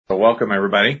So welcome,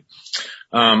 everybody.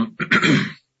 So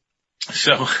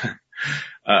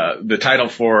the title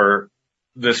for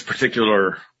this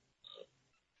particular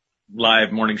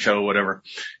live morning show, whatever,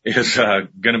 is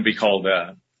going to be called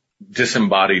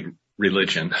Disembodied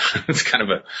Religion. It's kind of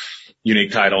a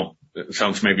unique title. It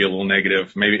sounds maybe a little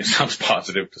negative. Maybe it sounds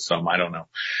positive to some. I don't know.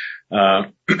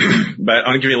 But I'm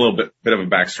going to give you a little bit of a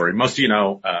backstory. Most of you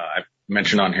know, I've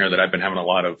mentioned on here that I've been having a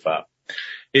lot of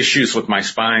issues with my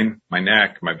spine, my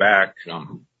neck, my back.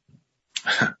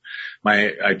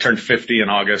 I turned 50 in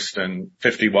August, and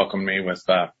 50 welcomed me with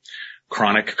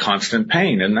chronic, constant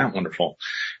pain. Isn't that wonderful?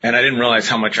 And I didn't realize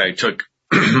how much I took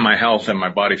my health and my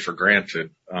body for granted.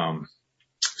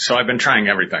 So I've been trying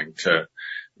everything to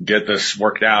get this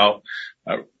worked out.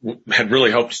 Had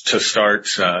really hoped to start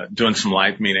doing some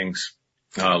live meetings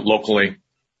locally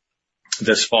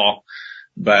this fall,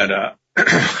 but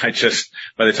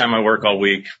by the time I work all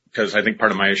week, because I think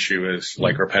part of my issue is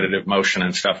like repetitive motion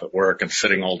and stuff at work and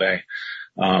sitting all day.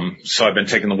 So I've been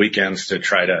taking the weekends to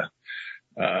try to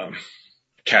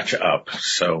catch up.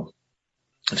 So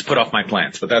it's put off my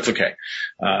plans, but that's okay.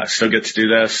 Still get to do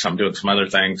this. I'm doing some other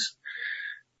things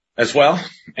as well.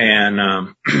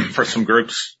 And for some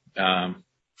groups that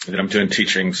I'm doing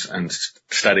teachings and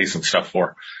studies and stuff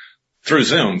for through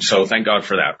Zoom. So thank God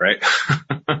for that, right?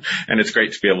 And it's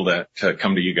great to be able to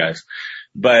come to you guys.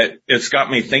 But it's got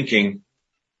me thinking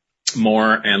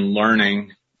more and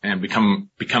learning and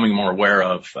becoming more aware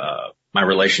of my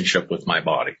relationship with my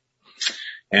body.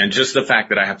 And just the fact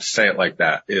that I have to say it like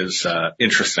that is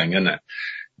interesting, isn't it?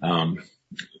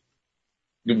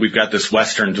 We've got this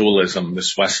Western dualism,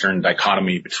 this Western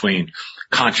dichotomy between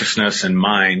consciousness and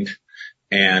mind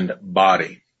and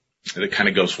body. It kind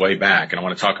of goes way back, and I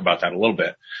want to talk about that a little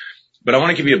bit. But I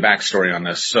want to give you a backstory on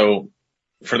this. So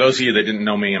for those of you that didn't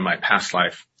know me in my past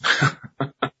life,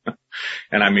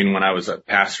 and I mean when I was a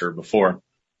pastor before,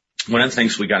 one of the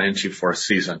things we got into for a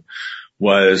season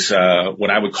was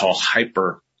what I would call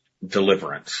hyper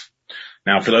deliverance.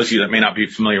 Now, for those of you that may not be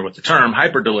familiar with the term,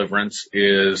 hyper deliverance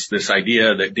is this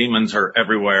idea that demons are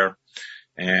everywhere,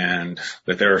 and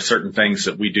that there are certain things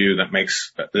that we do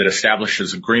that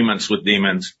establishes agreements with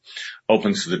demons,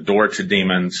 opens the door to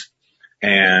demons,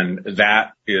 and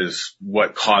that is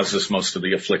what causes most of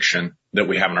the affliction that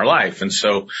we have in our life. And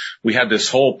so we had this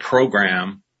whole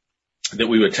program that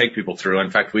we would take people through. In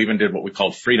fact, we even did what we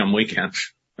called Freedom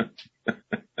Weekends.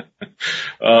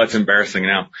 Oh, it's embarrassing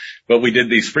now. But we did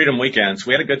these Freedom Weekends.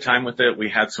 We had a good time with it. We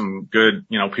had some good,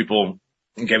 people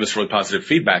gave us really positive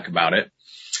feedback about it.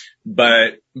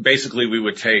 But basically we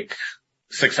would take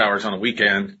 6 hours on a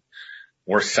weekend,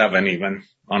 or 7 even,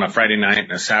 on a Friday night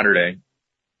and a Saturday.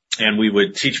 And we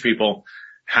would teach people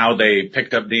how they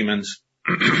picked up demons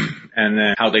and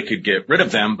then how they could get rid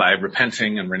of them by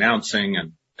repenting and renouncing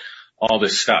and all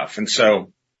this stuff. And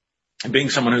so being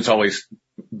someone who's always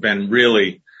been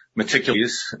really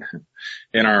meticulous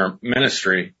in our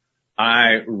ministry,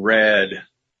 I read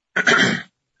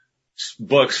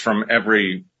books from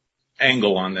every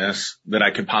angle on this that I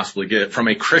could possibly get from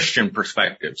a Christian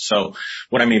perspective. So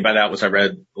what I mean by that was I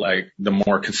read like the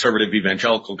more conservative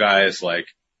evangelical guys like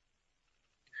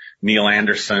Neil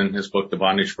Anderson, his book, The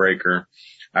Bondage Breaker.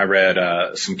 I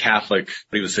read some Catholic,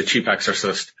 he was the chief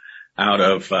exorcist out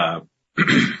of the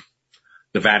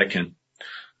Vatican.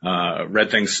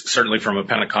 Read things certainly from a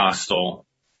Pentecostal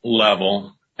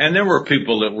level. And there were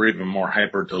people that were even more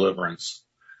hyper deliverance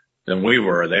than we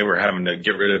were. They were having to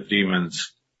get rid of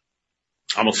demons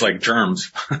almost like germs.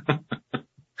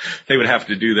 They would have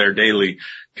to do their daily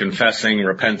confessing,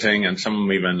 repenting, and some of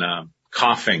them even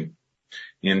coughing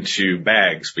into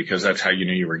bags, because that's how you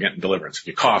knew you were getting deliverance. If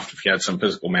you coughed, if you had some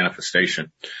physical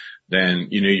manifestation, then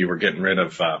you knew you were getting rid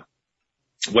of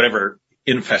whatever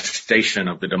infestation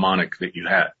of the demonic that you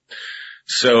had.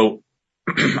 So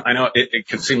I know it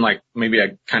can seem like maybe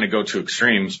I kind of go to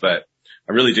extremes, but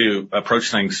I really do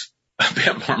approach things a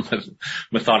bit more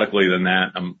methodically than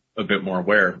that. I'm a bit more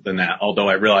aware than that, although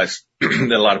I realize that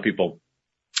a lot of people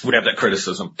would have that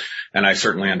criticism, and I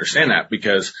certainly understand that,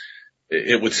 because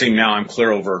it would seem now I'm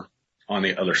clear over on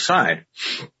the other side.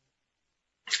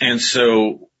 And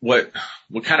so what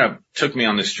kind of took me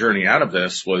on this journey out of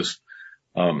this was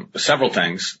several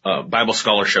things. Bible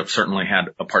scholarship certainly had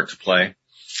a part to play.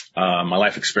 My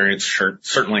life experience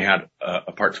certainly had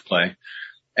a part to play.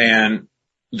 And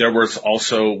there was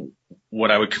also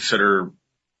what I would consider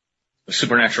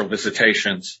supernatural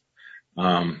visitations.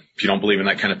 If you don't believe in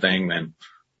that kind of thing, then,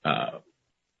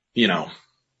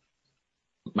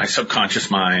 my subconscious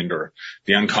mind or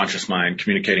the unconscious mind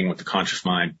communicating with the conscious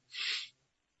mind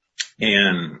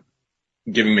and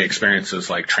giving me experiences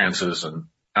like trances and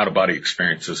out-of-body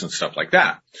experiences and stuff like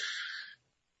that.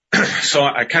 So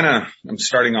I'm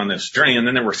starting on this journey, and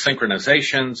then there were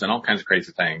synchronizations and all kinds of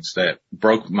crazy things that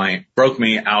broke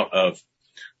me out of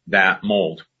that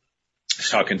mold. I was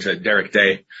talking to Derek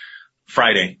Day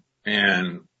Friday,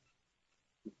 and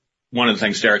one of the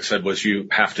things Derek said was you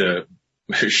have to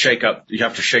shake up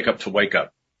to wake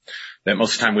up. That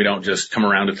most of the time we don't just come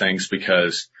around to things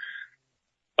because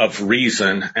of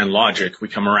reason and logic. We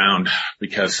come around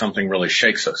because something really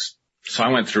shakes us. So I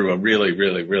went through a really,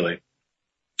 really, really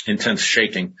intense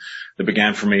shaking that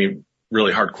began for me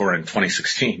really hardcore in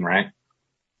 2016, right?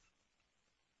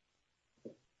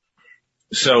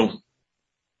 So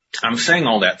I'm saying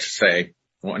all that to say,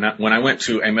 when I went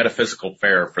to a metaphysical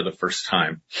fair for the first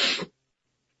time,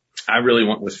 I really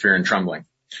went with fear and trembling,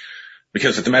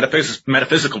 because at the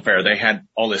metaphysical fair, they had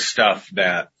all this stuff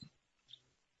that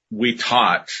we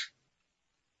taught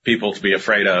people to be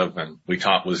afraid of, and we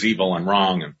taught was evil and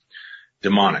wrong and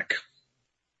demonic.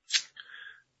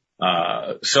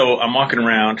 So I'm walking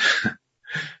around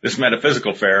this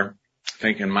metaphysical fair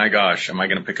thinking, my gosh, am I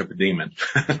going to pick up a demon?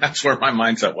 That's where my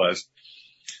mindset was.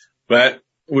 But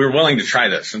we were willing to try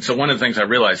this. And so one of the things I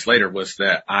realized later was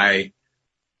that I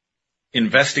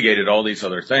investigated all these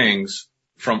other things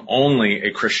from only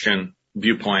a Christian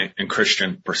viewpoint and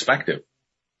Christian perspective.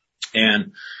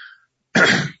 And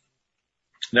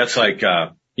that's like,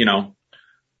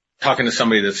 talking to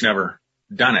somebody that's never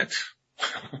done it.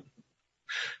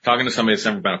 Talking to somebody that's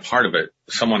never been a part of it,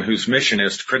 someone whose mission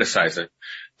is to criticize it,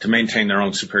 to maintain their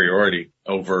own superiority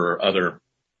over other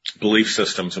belief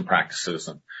systems and practices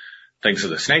and things of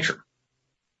this nature.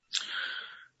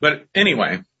 But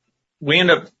anyway, we end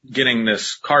up getting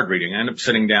this card reading. I end up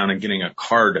sitting down and getting a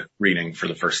card reading for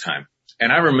the first time.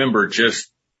 And I remember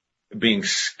just being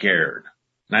scared.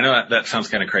 And I know that sounds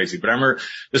kind of crazy, but I remember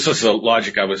this was the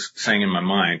logic I was saying in my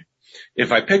mind.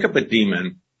 If I pick up a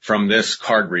demon from this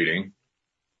card reading,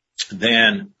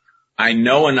 then I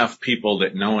know enough people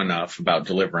that know enough about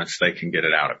deliverance, they can get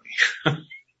it out of me.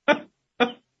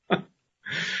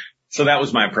 So that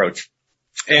was my approach.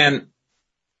 And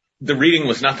the reading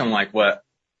was nothing like what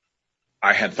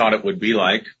I had thought it would be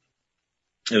like.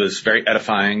 It was very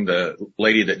edifying. The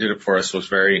lady that did it for us was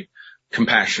very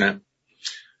compassionate.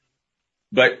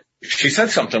 But she said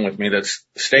something with me that's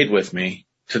stayed with me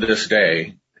to this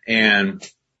day. And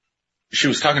she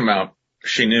was talking about,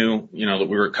 she knew, that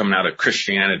we were coming out of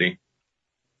Christianity.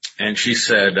 And she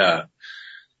said, one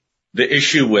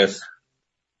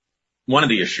of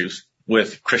the issues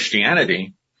with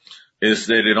Christianity is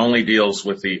that it only deals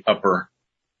with the upper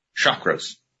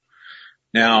chakras.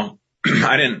 Now,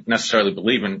 I didn't necessarily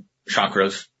believe in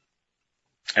chakras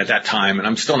at that time, and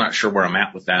I'm still not sure where I'm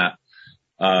at with that.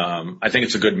 I think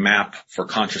it's a good map for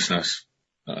consciousness.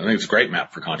 I think it's a great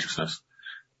map for consciousness.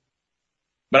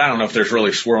 But I don't know if there's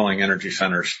really swirling energy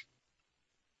centers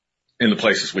in the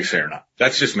places we say or not.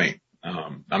 That's just me.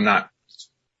 I'm not,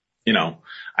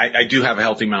 I do have a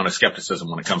healthy amount of skepticism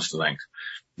when it comes to things.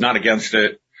 Not against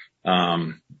it.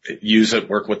 Use it,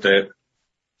 work with it,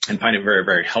 and find it very,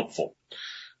 very helpful.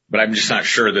 But I'm just not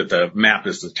sure that the map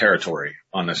is the territory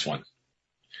on this one.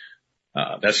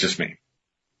 That's just me.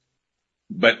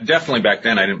 But definitely back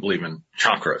then I didn't believe in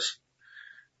chakras.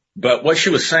 But what she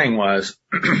was saying was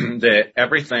that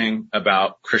everything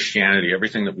about Christianity,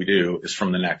 everything that we do is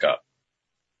from the neck up.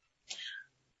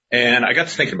 And I got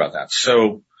to thinking about that.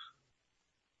 So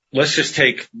let's just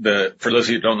take for those of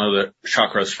you who don't know the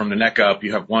chakras, from the neck up,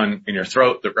 you have one in your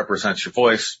throat that represents your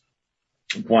voice.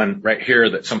 One right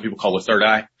here that some people call the third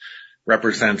eye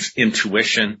represents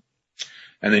intuition.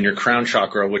 And then your crown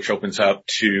chakra, which opens up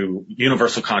to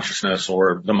universal consciousness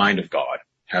or the mind of God,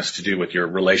 has to do with your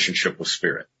relationship with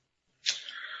spirit.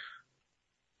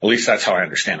 At least that's how I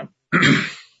understand them.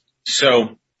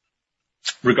 So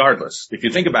regardless, if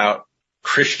you think about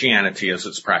Christianity as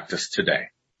it's practiced today,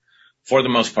 for the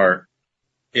most part,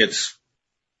 it's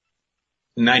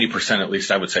 90% at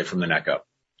least, I would say, from the neck up.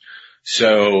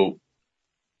 So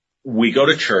we go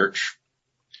to church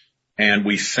and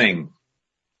we sing,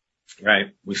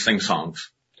 right? We sing songs.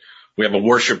 We have a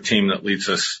worship team that leads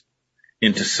us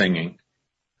into singing.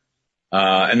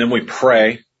 And then we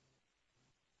pray.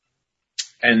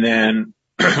 And then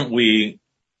we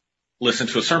listen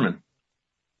to a sermon.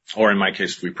 Or in my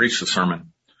case, we preach the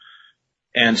sermon.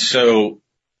 And so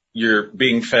you're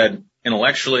being fed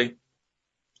intellectually.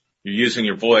 You're using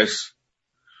your voice.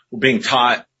 We're being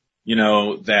taught,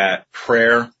 that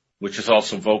prayer, which is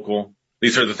also vocal.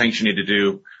 These are the things you need to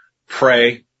do.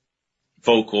 Pray,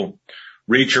 vocal.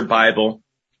 Read your Bible,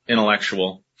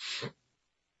 intellectual.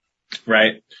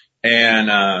 Right? And,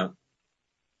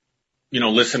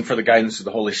 listen for the guidance of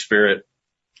the Holy Spirit,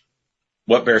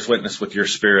 what bears witness with your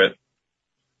spirit,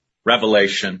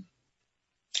 revelation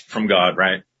from God,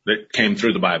 right? That came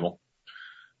through the Bible.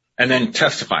 And then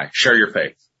testify, share your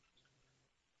faith.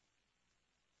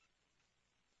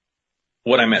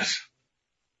 What I miss.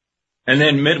 And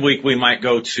then midweek we might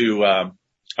go to a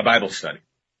Bible study.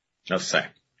 Let's say.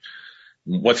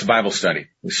 What's a Bible study?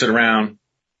 We sit around,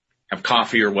 have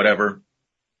coffee or whatever.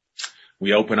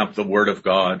 We open up the Word of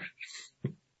God.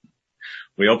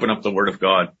 We open up the Word of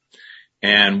God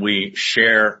and we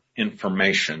share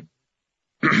information.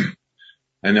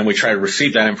 And then we try to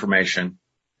receive that information.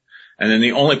 And then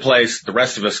the only place the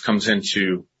rest of us comes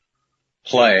into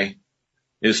play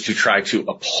is to try to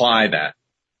apply that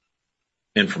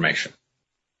information.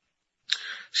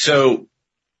 So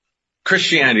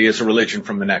Christianity is a religion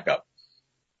from the neck up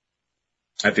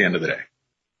at the end of the day.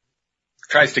 It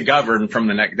tries to govern from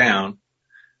the neck down,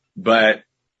 but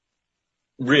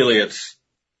really it's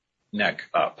neck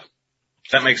up.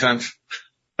 Does that make sense?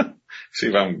 See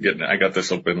if I'm getting it. I got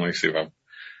this openly. See if I'm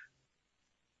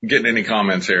getting any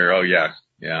comments here. Oh, yeah.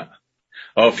 Yeah.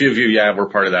 Oh, a few of you. Yeah, we're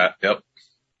part of that. Yep.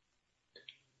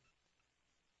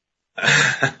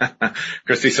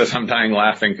 Christy says, I'm dying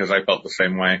laughing because I felt the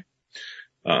same way.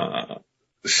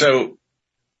 So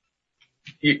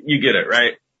you get it,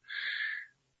 right?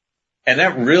 And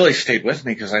that really stayed with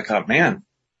me because I thought, man,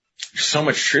 there's so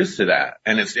much truth to that.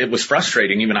 And it was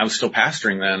frustrating. Even I was still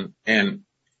pastoring then. And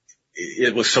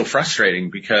it was so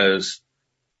frustrating because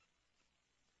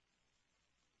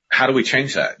how do we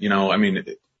change that? You know, I mean,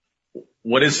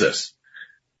 what is this?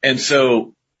 And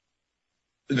so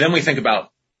then we think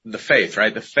about the faith,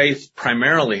 right? The faith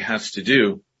primarily has to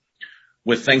do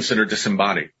with things that are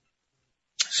disembodied.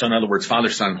 So in other words, Father,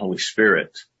 Son, and Holy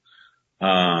Spirit.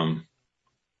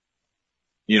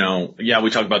 You know, yeah, we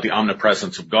talk about the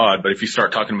omnipresence of God, but if you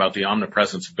start talking about the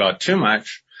omnipresence of God too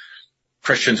much,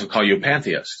 Christians will call you a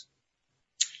pantheist.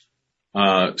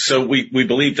 So we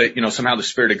believe that, you know, somehow the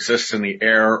Spirit exists in the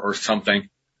air or something,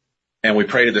 and we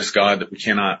pray to this God that we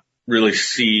cannot really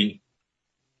see,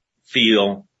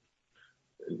 feel,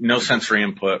 no sensory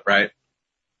input, right?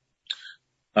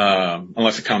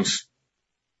 Unless it comes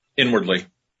inwardly,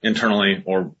 internally,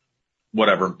 or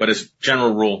whatever. But as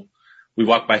general rule, we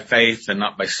walk by faith and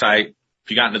not by sight.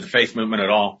 If you got into the faith movement at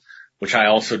all, which I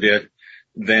also did,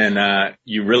 then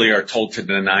you really are told to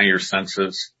deny your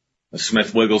senses.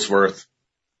 Smith Wigglesworth,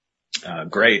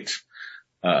 great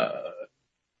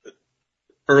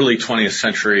early 20th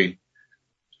century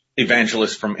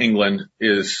evangelist from England,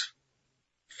 is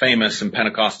famous in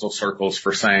Pentecostal circles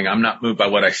for saying, I'm not moved by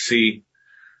what I see.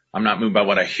 I'm not moved by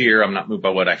what I hear. I'm not moved by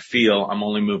what I feel. I'm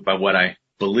only moved by what I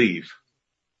believe.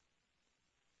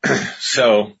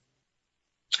 So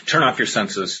turn off your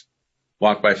senses,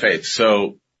 walk by faith.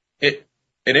 So at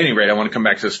any rate, I want to come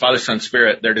back to this. Father, Son,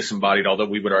 Spirit, they're disembodied, although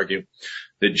we would argue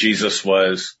that Jesus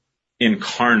was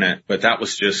incarnate, but that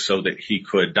was just so that he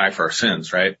could die for our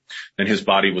sins, right? Then his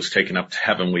body was taken up to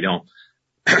heaven. We don't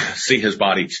see his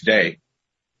body today.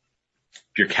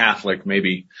 If you're Catholic,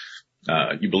 maybe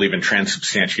you believe in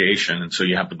transubstantiation, and so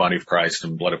you have the body of Christ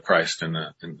and blood of Christ in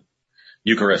the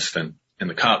Eucharist and in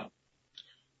the cup.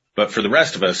 But for the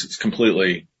rest of us, it's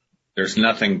completely, there's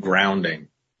nothing grounding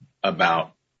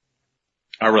about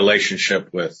our relationship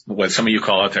with what some of you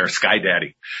call out there Sky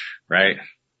Daddy, right?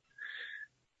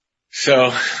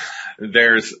 So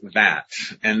there's that.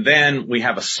 And then we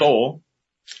have a soul,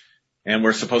 and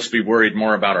we're supposed to be worried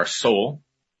more about our soul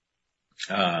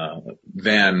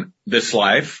than this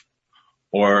life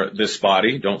or this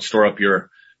body. Don't store up your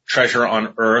treasure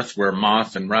on earth where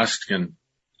moth and rust can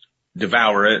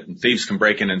devour it and thieves can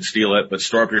break in and steal it, but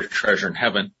store up your treasure in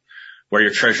heaven. Where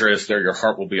your treasure is, there your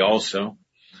heart will be also.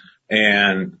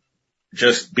 And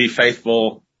just be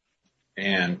faithful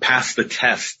and pass the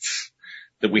tests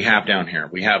that we have down here.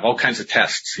 We have all kinds of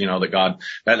tests, you know, that God,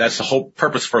 that's the whole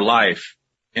purpose for life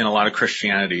in a lot of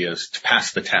Christianity, is to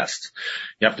pass the test.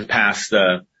 You have to pass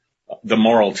the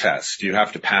moral test. You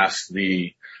have to pass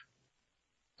and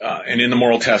in the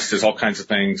moral test is all kinds of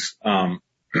things,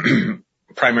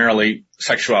 primarily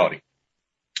sexuality.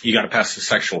 You got to pass the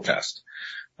sexual test.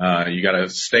 You got to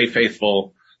stay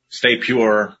faithful, stay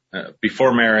pure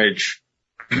before marriage,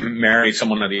 marry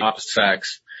someone of the opposite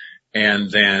sex, and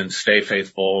then stay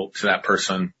faithful to that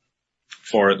person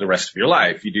for the rest of your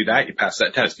life. You do that, you pass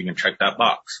that test, you can check that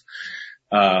box.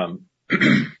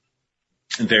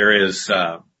 There is,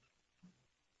 I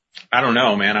don't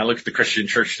know, man. I look at the Christian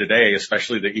church today,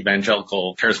 especially the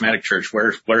evangelical charismatic church.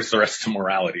 Where's the rest of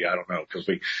morality? I don't know, because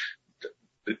we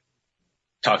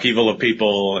talk evil of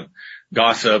people and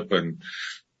gossip and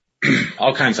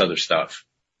all kinds of other stuff.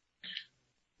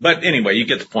 But anyway, you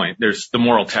get the point. There's the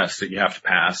moral test that you have to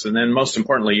pass. And then most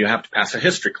importantly, you have to pass a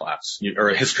history class or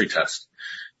a history test.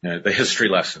 The history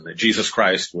lesson that Jesus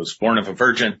Christ was born of a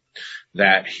virgin,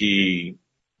 that he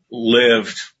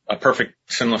lived a perfect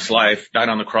sinless life, died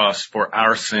on the cross for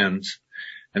our sins.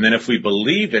 And then if we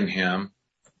believe in him,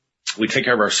 we take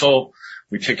care of our soul,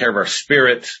 we take care of our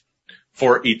spirit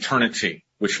for eternity,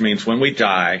 which means when we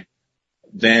die,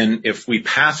 then if we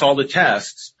pass all the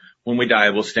tests, when we die,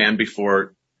 we'll stand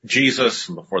before Jesus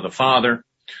and before the Father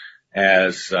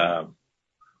as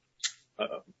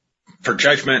for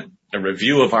judgment, a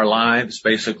review of our lives,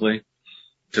 basically,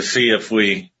 to see if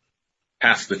we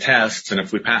pass the tests. And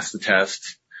if we pass the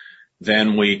tests,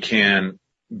 then we can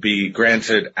be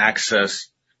granted access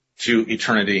to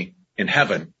eternity in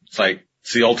heaven.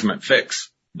 It's the ultimate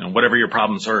fix. Whatever your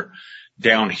problems are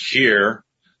down here,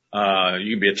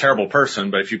 you can be a terrible person,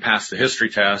 but if you pass the history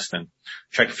test and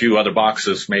check a few other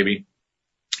boxes, maybe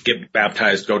get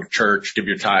baptized, go to church, give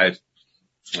your tithe,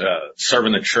 serve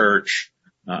in the church,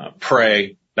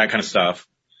 pray, that kind of stuff,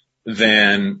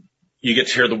 then you get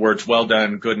to hear the words, well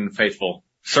done, good and faithful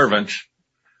servant,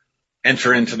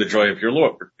 enter into the joy of your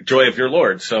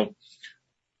Lord. So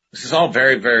this is all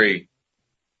very, very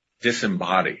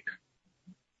disembodied.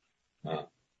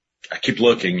 I keep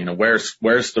looking, where's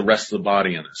the rest of the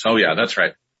body in this? Oh yeah, that's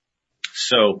right.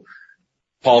 So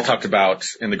Paul talked about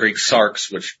in the Greek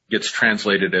sarx, which gets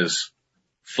translated as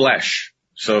flesh.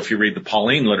 So if you read the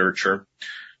Pauline literature,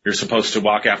 you're supposed to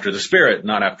walk after the spirit,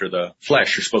 not after the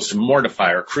flesh. You're supposed to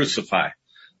mortify or crucify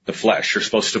the flesh. You're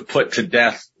supposed to put to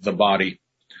death the body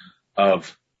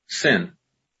of sin.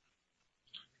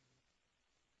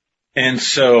 And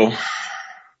so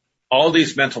all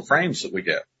these mental frames that we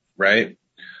get, right,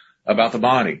 about the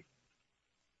body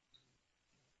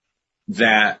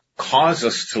that cause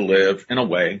us to live in a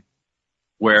way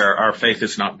where our faith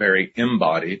is not very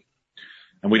embodied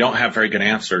and we don't have very good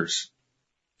answers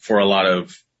for a lot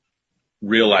of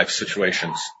real life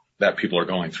situations that people are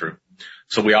going through.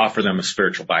 So we offer them a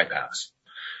spiritual bypass.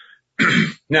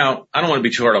 Now, I don't want to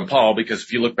be too hard on Paul, because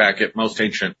if you look back at most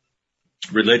ancient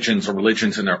religions or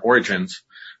religions in their origins,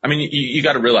 I mean, you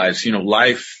got to realize,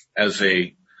 life as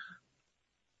a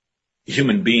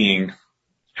human being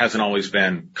hasn't always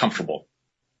been comfortable.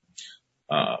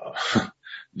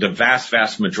 The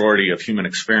vast majority of human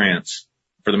experience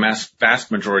for the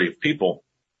vast majority of people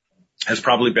has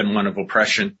probably been one of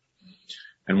oppression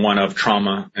and one of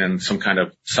trauma and some kind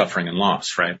of suffering and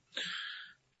loss, right?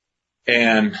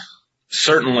 And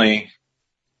certainly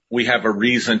we have a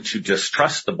reason to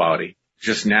distrust the body,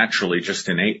 just naturally, just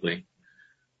innately,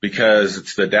 because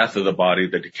it's the death of the body,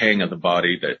 the decaying of the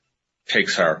body that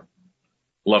takes our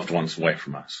loved ones away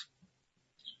from us.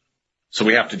 So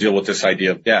we have to deal with this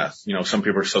idea of death. Some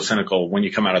people are so cynical. When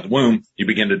you come out of the womb, you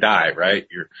begin to die, right?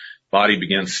 Your body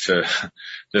begins to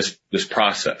this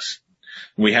process.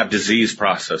 We have disease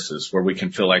processes where we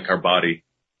can feel like our body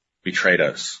betrayed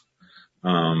us.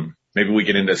 Maybe we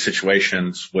get into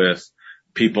situations with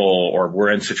people, or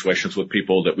we're in situations with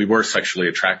people that we were sexually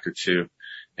attracted to,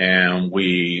 and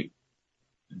we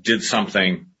did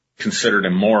something considered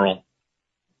immoral.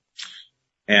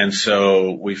 And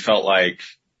so we felt like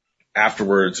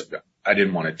afterwards, I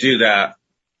didn't want to do that.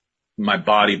 My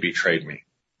body betrayed me.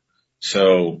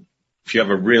 So if you have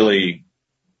a really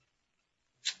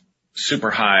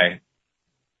super high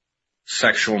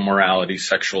sexual morality,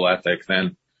 sexual ethic,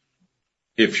 then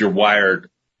if you're wired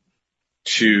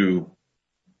to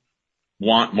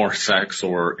want more sex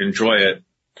or enjoy it,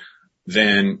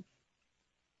 then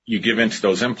you give into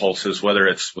those impulses, whether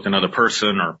it's with another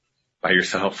person or by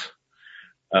yourself.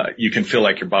 You can feel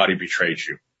like your body betrayed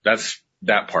you. That's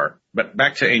that part. But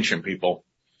back to ancient people.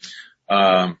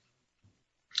 The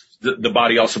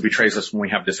body also betrays us when we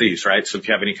have disease, right? So if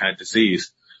you have any kind of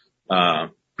disease,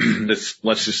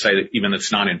 let's just say that even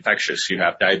it's non-infectious, you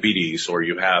have diabetes, or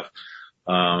you have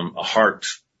a heart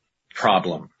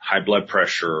problem, high blood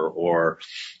pressure, or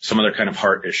some other kind of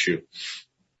heart issue.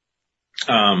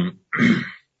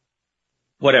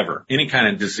 Whatever, any kind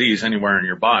of disease anywhere in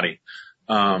your body,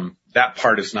 that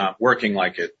part is not working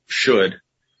like it should,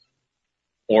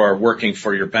 or working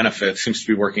for your benefit. It seems to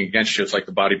be working against you. It's like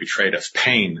the body betrayed us.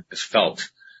 Pain is felt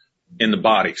in the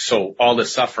body. So all the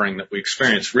suffering that we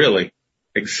experience really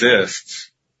exists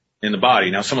in the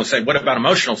body. Now, someone say, what about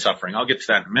emotional suffering? I'll get to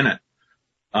that in a minute.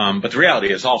 But the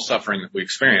reality is all suffering that we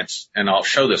experience, and I'll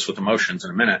show this with emotions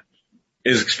in a minute,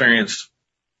 is experienced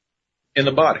in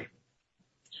the body.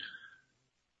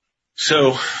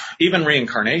 So even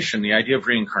reincarnation, the idea of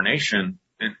reincarnation,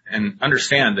 and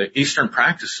understand that Eastern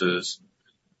practices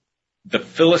the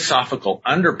philosophical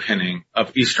underpinning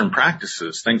of Eastern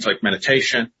practices, things like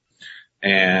meditation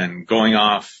and going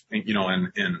off,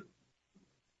 in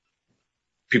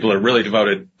people are really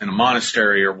devoted in a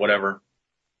monastery or whatever.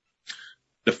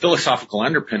 The philosophical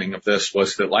underpinning of this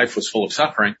was that life was full of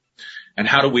suffering. And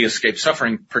how do we escape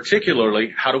suffering?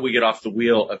 Particularly, how do we get off the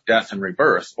wheel of death and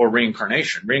rebirth or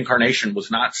reincarnation? Reincarnation was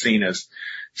not seen as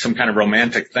some kind of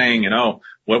romantic thing,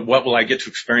 what will I get to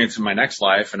experience in my next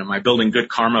life? And am I building good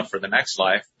karma for the next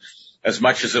life? As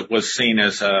much as it was seen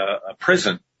as a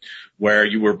prison where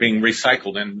you were being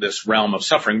recycled in this realm of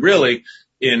suffering. Really,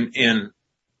 in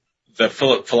the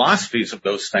philosophies of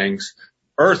those things,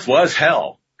 earth was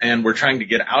hell, and we're trying to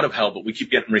get out of hell, but we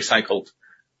keep getting recycled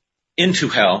into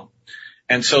hell.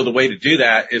 And so the way to do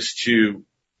that is to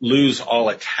lose all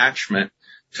attachment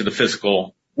to the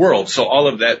physical world. So all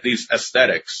of that, these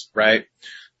aesthetics, right,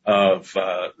 of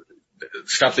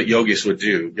stuff that yogis would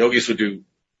do. Yogis would do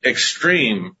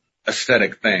extreme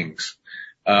aesthetic things,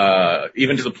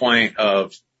 even to the point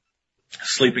of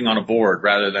sleeping on a board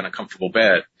rather than a comfortable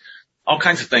bed. All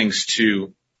kinds of things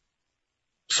to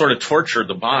sort of torture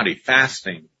the body,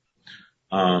 fasting,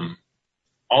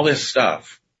 all this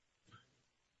stuff.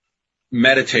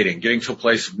 Meditating, getting to a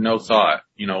place of no thought,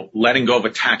 letting go of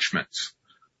attachments.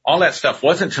 All that stuff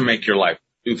wasn't to make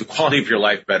the quality of your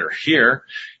life better. Here,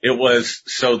 it was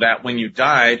so that when you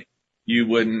died, you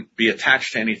wouldn't be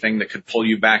attached to anything that could pull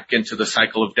you back into the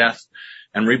cycle of death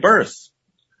and rebirth.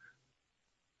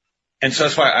 And so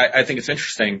that's why I think it's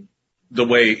interesting the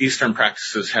way Eastern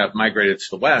practices have migrated to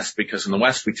the West, because in the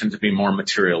West we tend to be more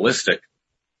materialistic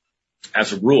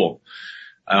as a rule.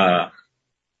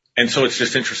 And so it's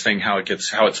just interesting how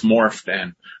it's morphed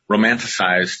and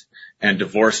romanticized and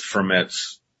divorced from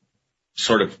its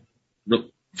sort of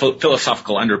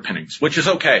philosophical underpinnings, which is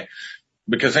okay,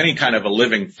 because any kind of a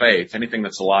living faith, anything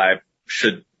that's alive,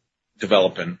 should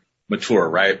develop and mature,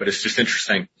 right? But it's just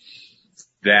interesting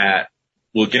that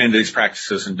we'll get into these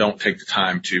practices and don't take the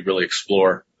time to really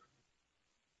explore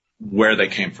where they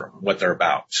came from, what they're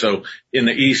about. So in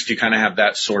the East, you kind of have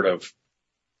that sort of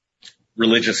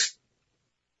religious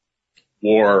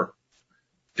war,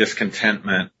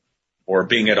 discontentment, or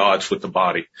being at odds with the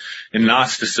body. In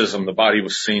Gnosticism, the body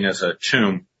was seen as a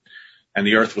tomb and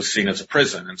the earth was seen as a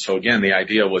prison. And so again, the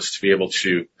idea was to be able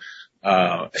to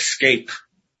escape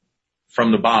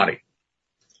from the body.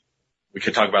 We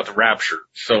could talk about the rapture.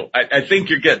 So I think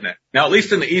you're getting it. Now, at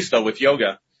least in the East, though, with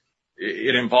yoga,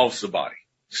 it involves the body.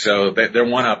 So they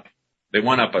one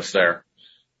up us there,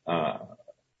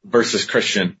 versus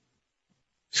Christian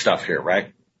stuff here,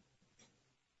 right?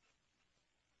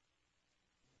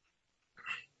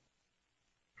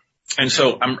 And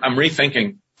so I'm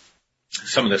rethinking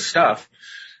some of this stuff,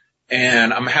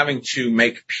 and I'm having to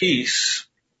make peace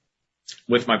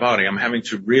with my body. I'm having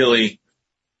to really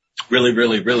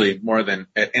more than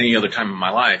at any other time in my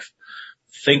life,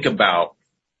 think about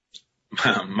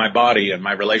my body and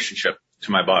my relationship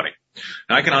to my body.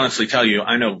 Now, I can honestly tell you,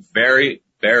 I know very,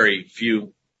 very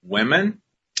few women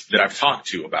that I've talked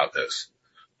to about this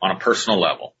on a personal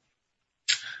level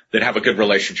that have a good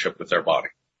relationship with their body,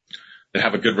 that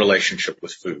have a good relationship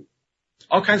with food.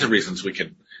 All kinds of reasons we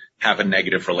can have a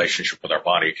negative relationship with our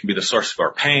body. It can be the source of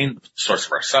our pain, the source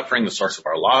of our suffering, the source of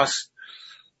our loss.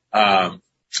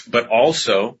 But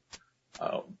also,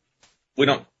 we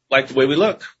don't like the way we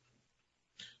look.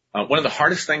 One of the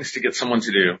hardest things to get someone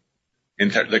to do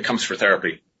that comes for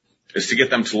therapy is to get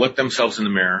them to look themselves in the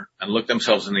mirror and look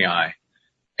themselves in the eye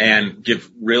and give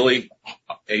really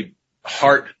a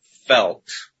heartfelt,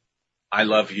 I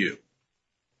love you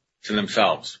to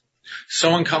themselves.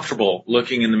 So uncomfortable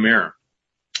looking in the mirror.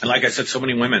 And like I said, so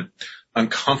many women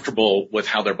uncomfortable with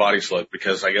how their bodies look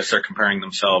because I guess they're comparing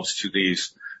themselves to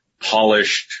these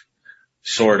polished,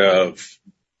 sort of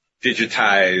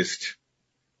digitized,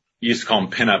 you used to call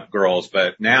them pinup girls,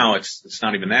 but now it's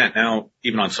not even that. Now,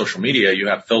 even on social media, you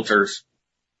have filters,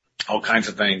 all kinds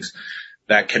of things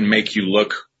that can make you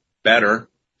look better,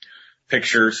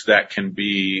 pictures that can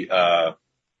be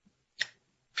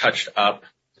touched up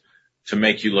to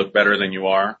make you look better than you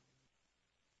are.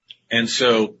 And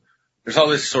so there's all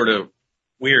this sort of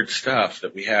weird stuff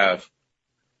that we have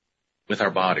with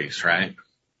our bodies, right?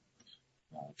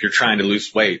 If you're trying to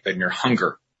lose weight, then your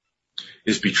hunger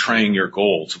is betraying your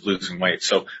goals of losing weight.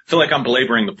 So I feel like I'm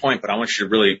belaboring the point, but I want you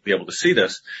to really be able to see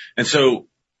this. And so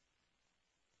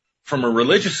from a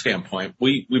religious standpoint,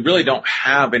 we really don't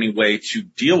have any way to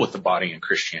deal with the body in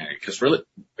Christianity because really,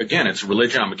 again, it's a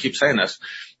religion. I'm going to keep saying this.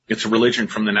 It's a religion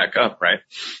from the neck up, right?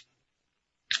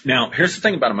 Now, here's the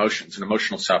thing about emotions and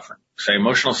emotional suffering. Say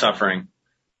emotional suffering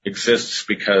exists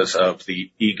because of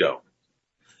the ego.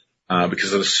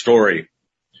 because of the story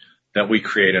that we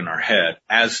create in our head,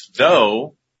 as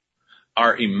though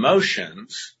our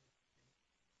emotions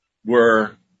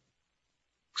were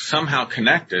somehow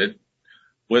connected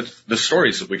with the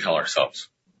stories that we tell ourselves.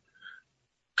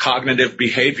 Cognitive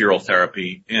behavioral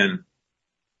therapy in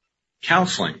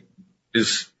counseling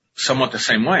is somewhat the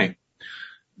same way,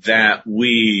 that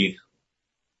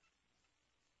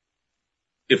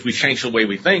if we change the way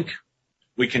we think,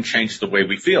 we can change the way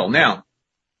we feel. Now,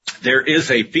 there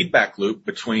is a feedback loop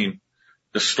between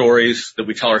the stories that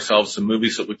we tell ourselves, the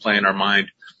movies that we play in our mind,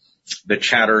 the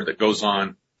chatter that goes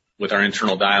on with our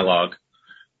internal dialogue,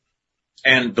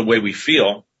 and the way we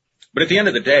feel. But at the end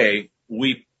of the day,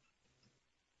 we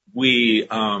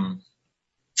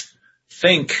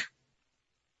think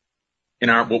in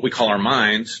what we call our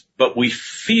minds, but we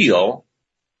feel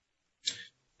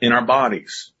in our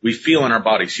bodies. We feel in our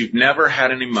bodies. You've never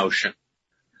had an emotion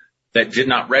that did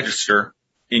not register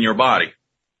in your body,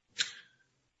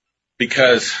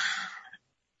 because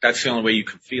that's the only way you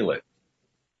can feel it.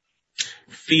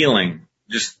 Feeling,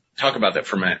 just talk about that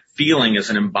for a minute. Feeling is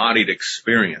an embodied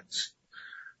experience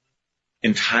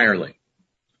entirely.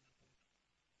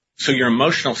 So your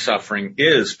emotional suffering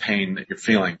is pain that you're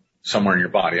feeling somewhere in your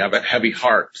body. I have a heavy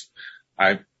heart.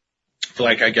 I feel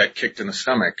like I got kicked in the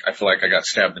stomach. I feel like I got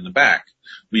stabbed in the back.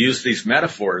 We use these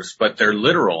metaphors, but they're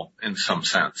literal in some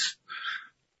sense.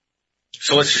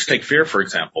 So let's just take fear, for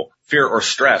example. Fear or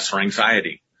stress or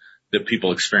anxiety that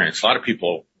people experience. A lot of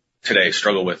people today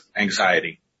struggle with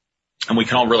anxiety, and we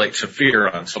can all relate to fear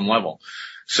on some level.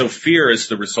 So fear is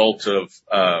the result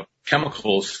of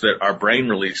chemicals that our brain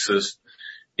releases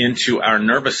into our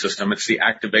nervous system. It's the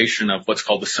activation of what's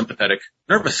called the sympathetic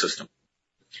nervous system.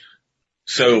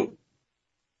 So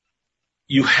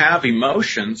you have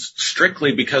emotions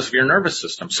strictly because of your nervous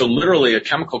system. So literally a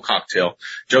chemical cocktail.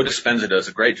 Joe Dispenza does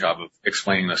a great job of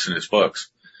explaining this in his books.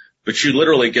 But you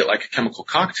literally get like a chemical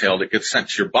cocktail that gets sent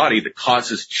to your body that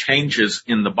causes changes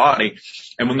in the body.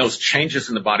 And when those changes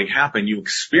in the body happen, you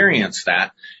experience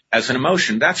that as an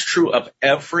emotion. That's true of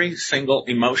every single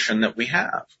emotion that we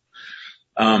have.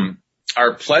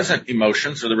 Our pleasant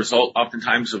emotions are the result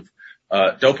oftentimes of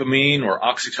dopamine or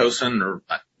oxytocin, or,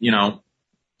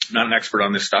 not an expert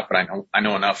on this stuff, but I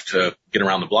know enough to get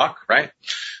around the block, right?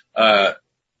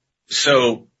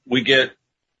 So we get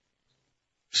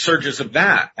surges of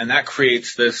that, and that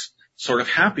creates this sort of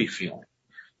happy feeling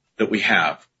that we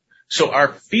have. So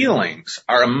our feelings,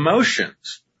 our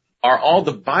emotions are all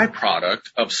the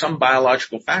byproduct of some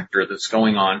biological factor that's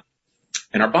going on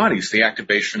in our bodies, the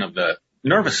activation of the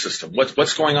nervous system.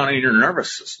 What's going on in your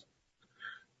nervous system?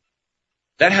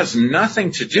 That has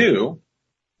nothing to do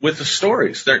with the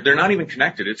stories. They're not even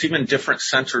connected. It's even different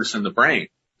centers in the brain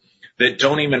that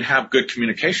don't even have good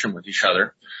communication with each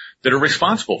other that are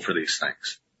responsible for these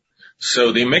things.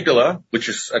 So the amygdala, which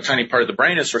is a tiny part of the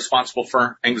brain, is responsible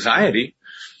for anxiety.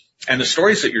 And the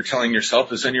stories that you're telling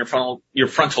yourself is in your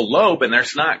frontal lobe, and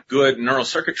there's not good neural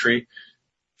circuitry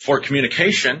for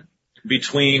communication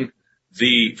between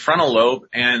the frontal lobe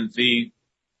and the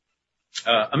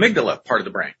amygdala part of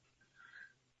the brain.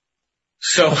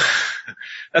 So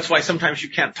that's why sometimes you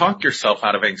can't talk yourself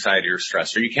out of anxiety or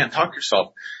stress, or you can't talk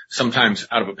yourself sometimes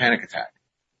out of a panic attack.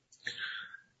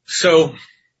 So,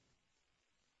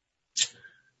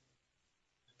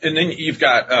 and then you've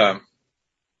got,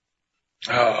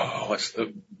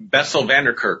 Bessel van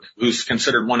der Kolk, who's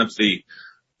considered one of the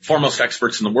foremost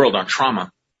experts in the world on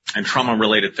trauma and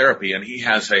trauma-related therapy, and he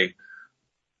has a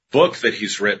book that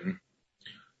he's written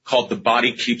called The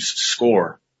Body Keeps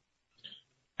Score.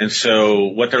 And so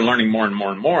what they're learning more and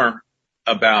more and more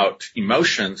about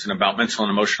emotions and about mental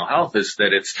and emotional health is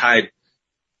that it's tied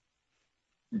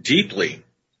deeply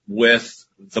with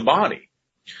the body,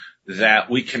 that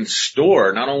we can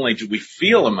store, not only do we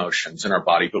feel emotions in our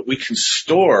body, but we can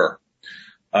store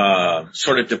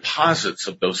sort of deposits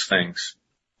of those things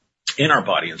in our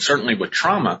body. And certainly with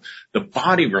trauma, the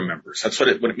body remembers. That's what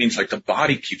it means, like the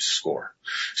body keeps score.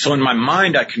 So in my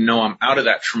mind, I can know I'm out of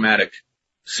that traumatic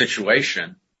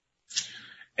situation,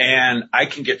 and I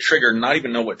can get triggered, not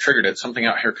even know what triggered it. Something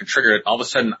out here can trigger it. All of a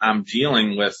sudden, I'm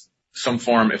dealing with some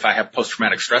form, if I have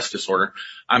post-traumatic stress disorder,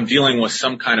 I'm dealing with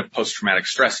some kind of post-traumatic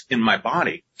stress in my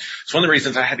body. It's one of the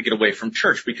reasons I had to get away from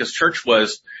church, because church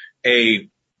was a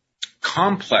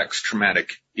complex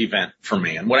traumatic event for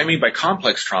me. And what I mean by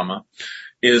complex trauma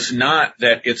is not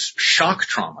that it's shock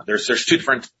trauma. There's two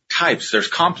different types. There's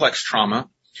complex trauma,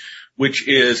 which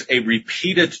is a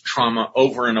repeated trauma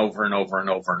over and over and over and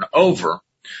over and over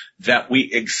that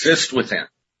we exist within.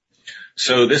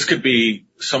 So this could be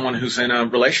someone who's in a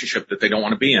relationship that they don't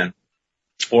want to be in,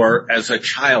 Or as a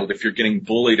child, if you're getting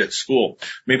bullied at school,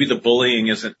 maybe the bullying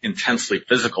isn't intensely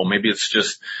physical. Maybe it's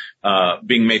just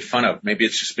being made fun of. Maybe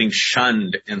it's just being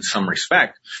shunned in some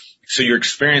respect. So you're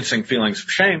experiencing feelings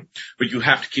of shame, but you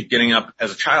have to keep getting up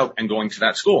as a child and going to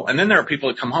that school. And then there are people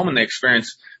that come home and they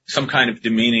experience some kind of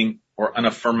demeaning or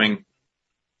unaffirming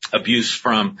abuse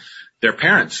from their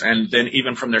parents and then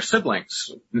even from their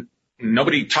siblings.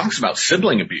 Nobody talks about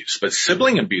sibling abuse, but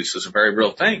sibling abuse is a very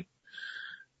real thing.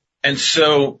 And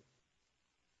so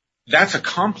that's a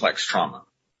complex trauma.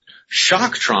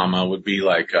 Shock trauma would be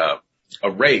like a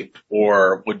rape,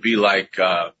 or would be like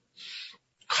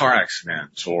car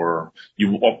accidents, or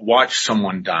you watch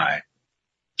someone die,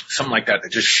 something like that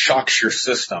just shocks your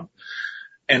system.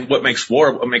 And what makes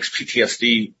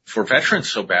PTSD for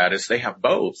veterans so bad is they have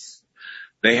both.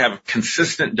 They have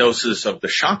consistent doses of the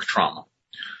shock trauma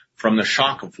from the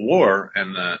shock of war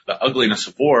and the ugliness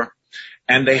of war,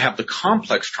 and they have the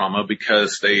complex trauma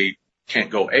because they can't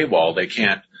go AWOL. They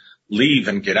can't leave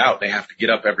and get out. They have to get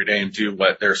up every day and do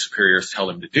what their superiors tell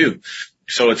them to do.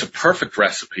 So it's a perfect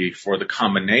recipe for the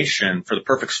combination, for the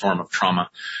perfect storm of trauma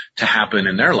to happen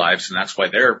in their lives, and that's why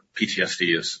their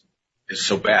PTSD is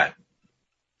so bad.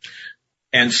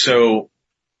 And so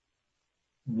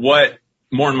what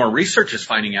more and more research is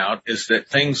finding out is that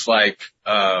things like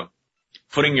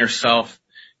putting yourself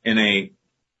in a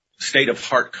state of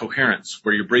heart coherence,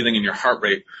 where your breathing and your heart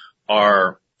rate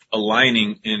are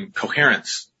aligning in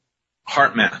coherence,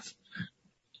 heart math,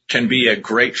 can be a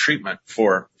great treatment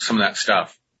for some of that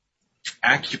stuff.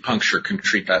 Acupuncture can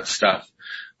treat that stuff.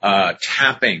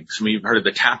 Tapping, some of you have heard of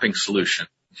the tapping solution,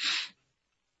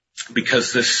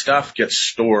 because this stuff gets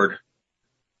stored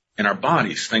in our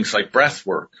bodies, things like breath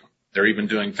work. They're even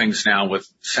doing things now with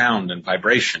sound and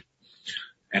vibration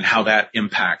and how that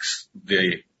impacts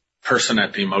the person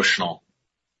at the emotional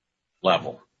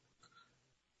level.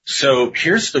 So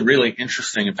here's the really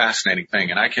interesting and fascinating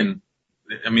thing, and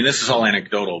this is all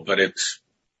anecdotal, but it's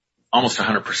almost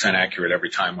 100% accurate every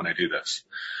time when I do this.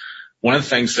 One of the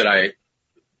things that I,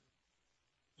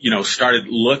 started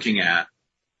looking at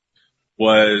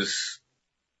was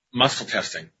muscle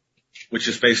testing, which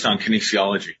is based on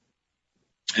kinesiology.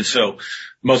 And so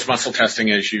most muscle testing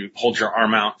is you hold your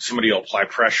arm out, somebody will apply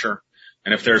pressure,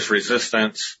 and if there's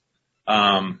resistance,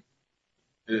 they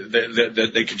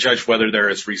can judge whether there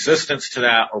is resistance to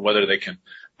that or whether they can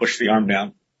push the arm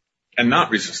down and not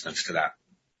resistance to that.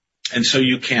 And so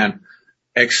you can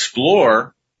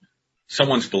explore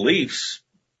someone's beliefs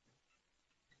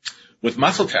with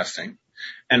muscle testing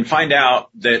and find out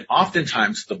that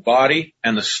oftentimes the body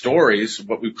and the stories,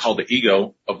 what we call the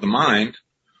ego of the mind,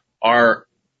 are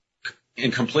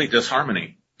in complete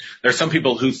disharmony. There are some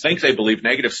people who think they believe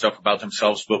negative stuff about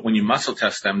themselves, but when you muscle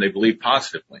test them, they believe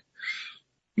positively.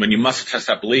 When you muscle test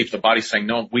that belief, the body's saying,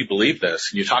 no, we believe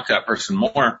this. And you talk to that person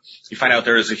more, you find out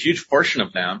there is a huge portion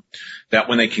of them that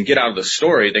when they can get out of the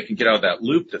story, they can get out of that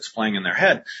loop that's playing in their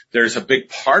head. There's a big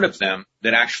part of them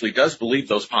that actually does believe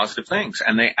those positive things,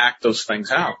 and they act those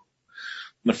things out.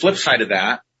 On the flip side of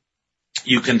that,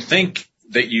 you can think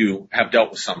that you have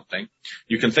dealt with something.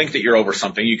 You can think that you're over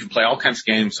something. You can play all kinds of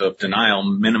games of denial,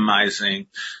 minimizing,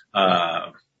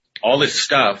 all this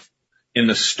stuff in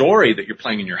the story that you're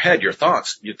playing in your head, your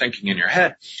thoughts, you're thinking in your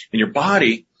head, and your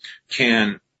body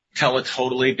can tell a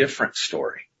totally different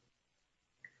story.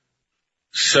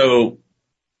 So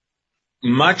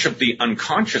much of the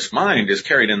unconscious mind is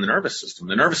carried in the nervous system.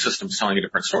 The nervous system is telling a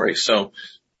different story. So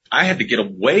I had to get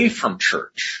away from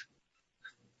church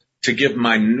to give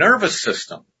my nervous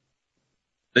system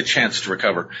the chance to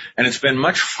recover. And it's been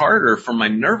much harder for my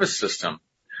nervous system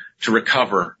to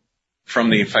recover from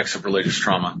the effects of religious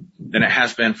trauma than it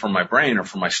has been for my brain or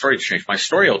for my story to change. My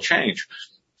story will change.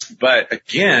 But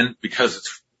again, because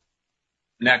it's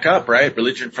neck up, right?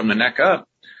 Religion from the neck up,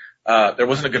 there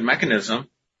wasn't a good mechanism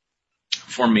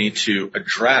for me to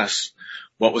address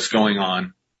what was going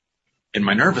on in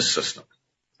my nervous system,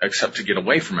 except to get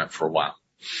away from it for a while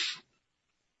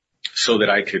so that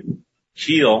I could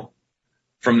heal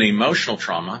from the emotional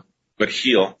trauma, but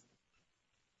heal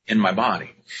in my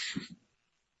body.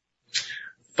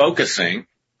 Focusing,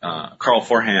 Carl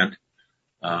Forehand,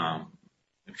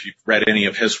 if you've read any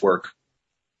of his work,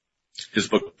 his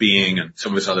book Being and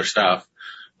some of his other stuff,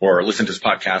 or listen to his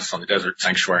podcasts on the Desert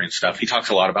Sanctuary and stuff, he talks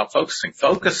a lot about focusing.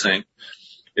 Focusing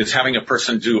is having a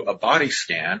person do a body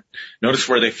scan, notice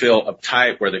where they feel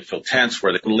uptight, where they feel tense,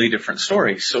 where they totally different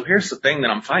stories. So here's the thing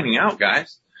that I'm finding out,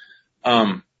 guys.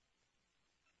 Let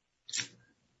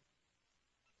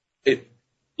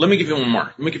me give you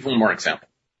one more example.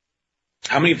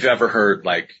 How many of you ever heard,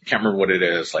 like, can't remember what it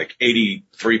is, like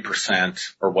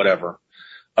 83% or whatever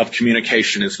of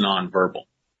communication is nonverbal.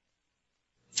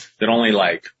 That only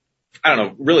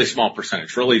really small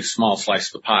percentage, really small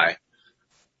slice of the pie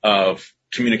of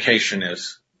communication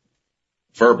is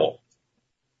verbal.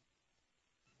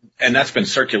 And that's been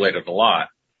circulated a lot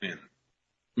in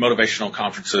motivational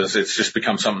conferences. It's just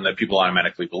become something that people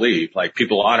automatically believe. Like,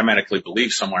 people automatically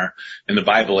believe somewhere in the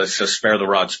Bible it says, spare the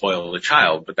rod, spoil the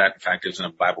child. But that, in fact, isn't a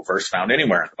Bible verse found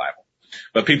anywhere in the Bible.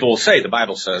 But people will say the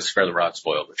Bible says, spare the rod,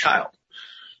 spoil the child.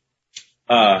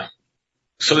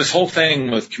 So this whole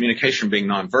thing with communication being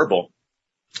nonverbal,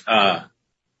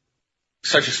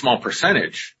 such a small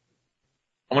percentage,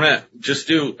 I want to just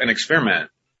do an experiment.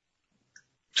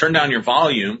 Turn down your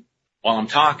volume while I'm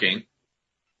talking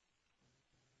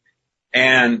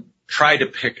and try to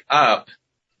pick up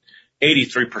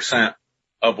 83%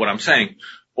 of what I'm saying.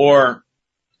 Or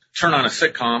turn on a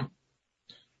sitcom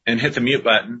and hit the mute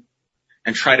button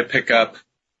and try to pick up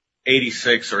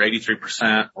 86 or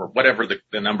 83% or whatever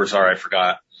the numbers are, I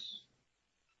forgot.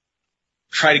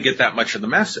 Try to get that much of the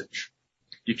message.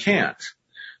 You can't,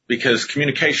 because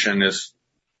communication is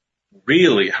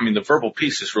really, the verbal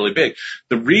piece is really big.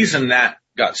 The reason that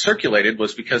got circulated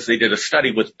was because they did a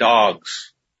study with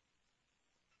dogs,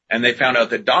 and they found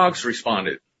out that dogs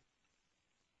responded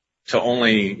to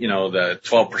only, the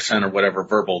 12% or whatever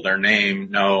verbal, their name,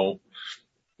 no,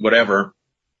 whatever,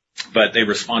 but they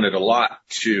responded a lot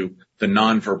to the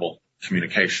nonverbal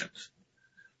communications.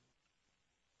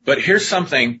 But here's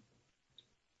something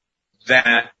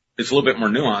that is a little bit more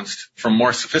nuanced from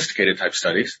more sophisticated type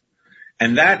studies,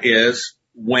 and that is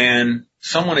when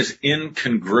someone is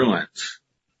incongruent.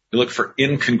 You look for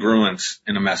incongruence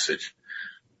in a message.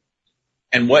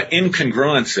 And what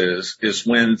incongruence is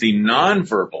when the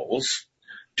nonverbals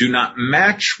do not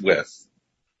match with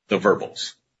the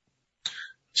verbals.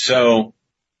 So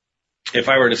if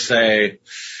I were to say,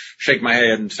 shake my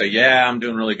head and say, yeah, I'm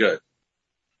doing really good,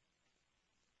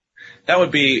 that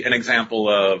would be an example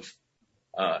of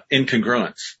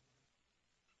incongruence.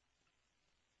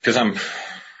 Because I'm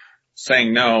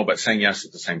saying no, but saying yes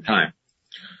at the same time.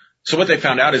 So what they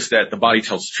found out is that the body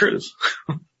tells the truth.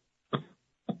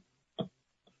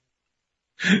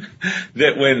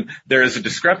 That when there is a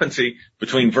discrepancy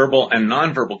between verbal and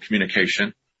nonverbal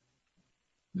communication,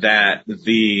 that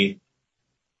the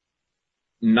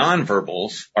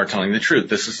nonverbals are telling the truth.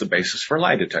 This is the basis for a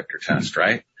lie detector test,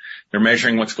 right? They're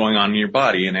measuring what's going on in your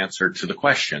body in answer to the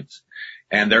questions.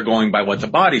 And they're going by what the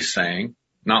body's saying,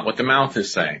 not what the mouth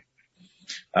is saying.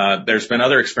 There's been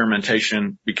other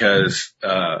experimentation because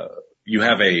you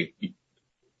have a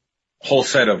whole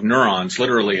set of neurons,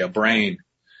 literally a brain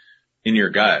in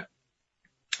your gut,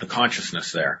 a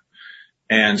consciousness there.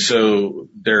 And so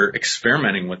they're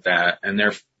experimenting with that. And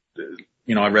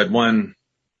I read one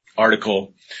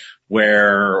article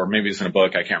or maybe it's in a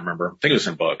book, I can't remember. I think it was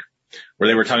in a book, where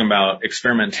they were talking about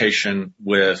experimentation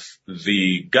with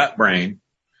the gut brain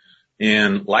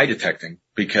in lie detecting,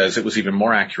 because it was even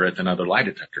more accurate than other lie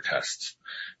detector tests.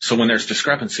 So when there's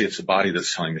discrepancy, it's the body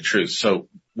that's telling the truth. So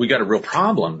we got a real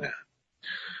problem then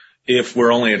if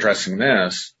we're only addressing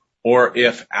this, or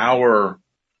if our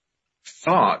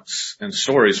thoughts and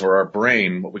stories, or our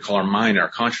brain, what we call our mind, our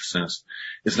consciousness,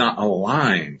 is not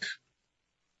aligned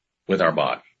with our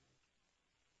body.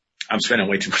 I'm spending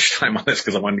way too much time on this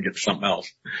because I wanted to get to something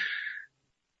else.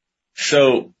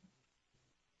 So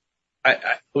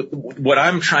what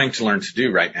I'm trying to learn to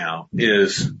do right now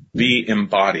is be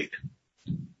embodied,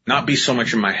 not be so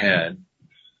much in my head,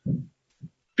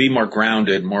 be more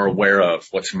grounded, more aware of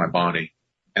what's in my body,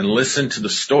 and listen to the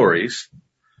stories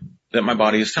that my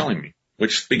body is telling me,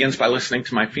 which begins by listening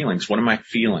to my feelings. What am I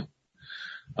feeling?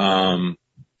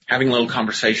 Having little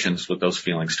conversations with those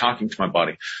feelings, talking to my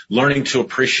body, learning to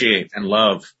appreciate and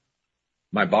love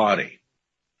my body,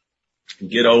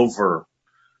 get over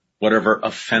whatever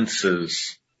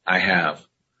offenses I have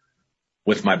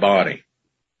with my body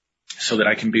so that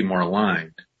I can be more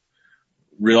aligned,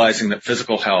 realizing that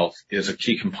physical health is a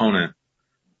key component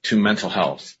to mental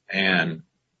health, and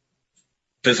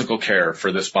physical care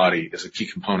for this body is a key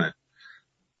component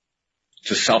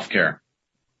to self-care.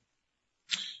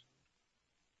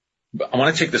 But I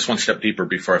want to take this one step deeper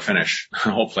before I finish.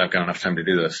 Hopefully I've got enough time to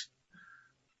do this.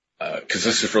 Because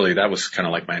that was kind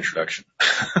of like my introduction.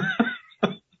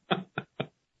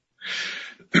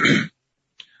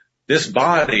 This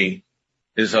body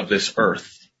is of this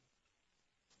earth.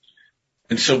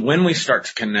 And so when we start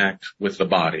to connect with the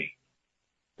body,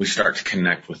 we start to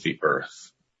connect with the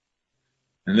earth.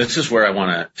 And this is where I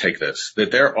want to take this,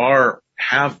 that there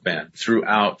have been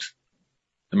throughout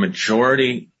the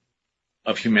majority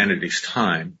of humanity's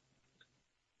time,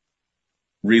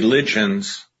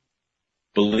 religions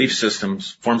belief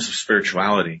systems, forms of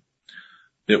spirituality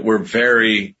that were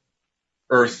very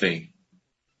earthy.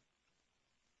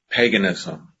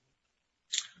 Paganism,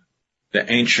 the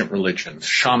ancient religions,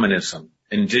 shamanism,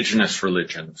 indigenous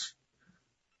religions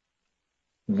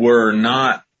were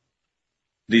not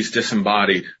these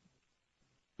disembodied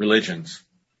religions.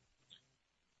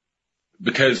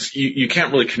 Because you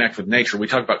can't really connect with nature. We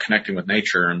talk about connecting with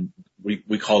nature, and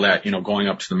we call that, going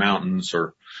up to the mountains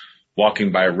or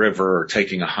walking by a river or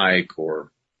taking a hike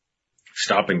or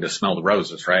stopping to smell the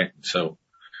roses, right? So,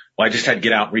 I just had to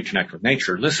get out and reconnect with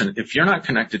nature. Listen, if you're not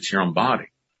connected to your own body,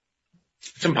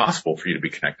 it's impossible for you to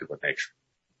be connected with nature.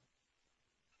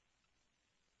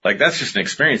 Like, that's just an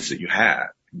experience that you had.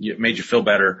 It made you feel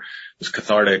better. It was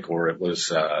cathartic, or it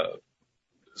was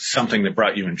something that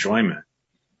brought you enjoyment.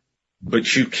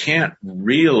 But you can't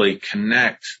really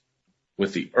connect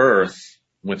with the earth,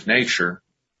 with nature,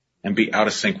 and be out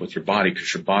of sync with your body,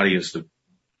 because your body is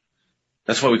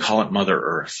that's why we call it Mother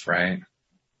Earth, right?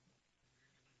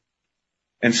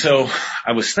 And so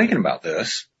I was thinking about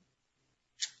this,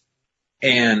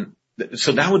 and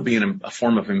so that would be a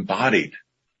form of embodied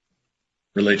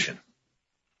religion.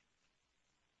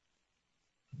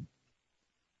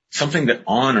 Something that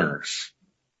honors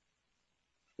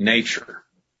nature.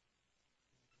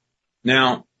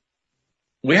 Now,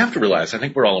 we have to realize, I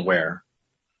think we're all aware,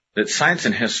 that science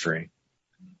and history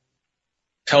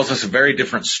tells us a very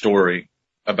different story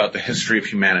about the history of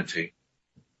humanity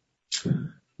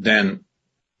than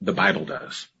the Bible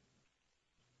does.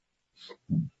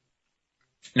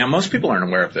 Now, most people aren't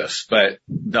aware of this, but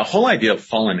the whole idea of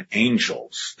fallen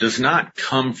angels does not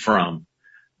come from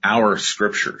our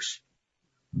scriptures.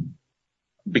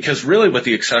 Because really, with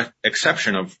the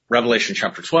exception of Revelation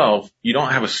chapter 12, you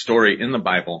don't have a story in the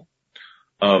Bible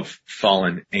of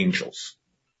fallen angels.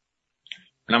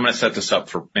 And I'm going to set this up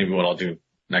for maybe what I'll do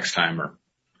next time, or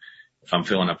if I'm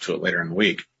feeling up to it later in the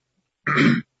week.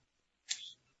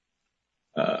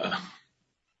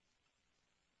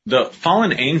 The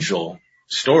fallen angel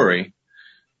story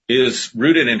is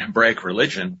rooted in Hebraic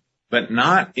religion, but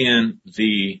not in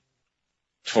the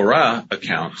Torah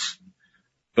accounts,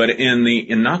 but in the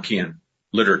Enochian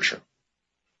literature,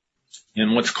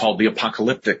 in what's called the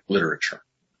apocalyptic literature.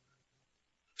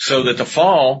 So that the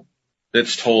fall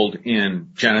that's told in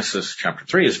Genesis chapter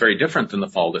 3 is very different than the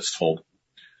fall that's told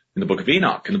in the book of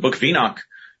Enoch. In the book of Enoch,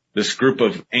 this group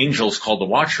of angels called the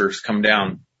Watchers come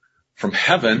down from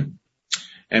heaven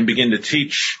and begin to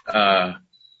teach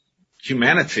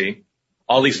humanity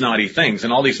all these naughty things.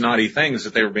 And all these naughty things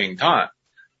that they were being taught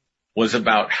was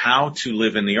about how to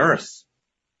live in the earth,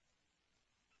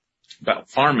 about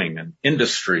farming and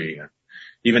industry, and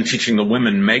even teaching the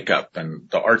women makeup and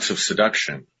the arts of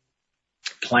seduction,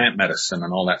 plant medicine,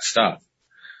 and all that stuff.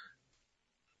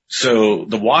 So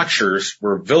the Watchers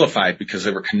were vilified because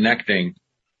they were connecting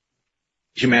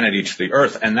humanity to the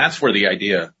earth. And that's where the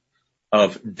idea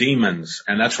of demons,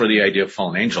 and that's where the idea of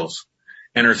fallen angels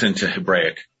enters into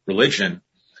Hebraic religion.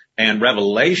 And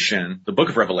Revelation, the book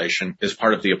of Revelation, is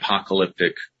part of the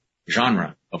apocalyptic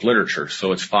genre of literature.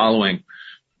 So it's following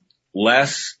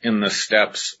less in the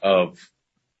steps of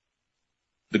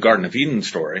the Garden of Eden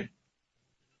story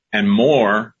and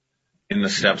more in the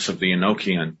steps of the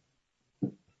Enochian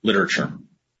literature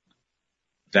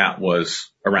that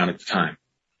was around at the time.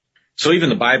 So even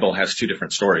the Bible has two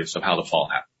different stories of how the fall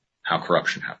happened, how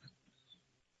corruption happened.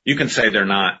 You can say they're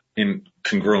not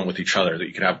incongruent with each other, that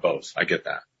you could have both. I get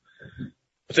that.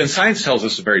 But then science tells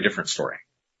us a very different story.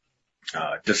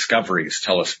 Discoveries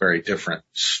tell us a very different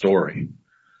story.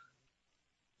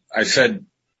 I said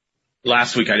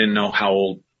last week I didn't know how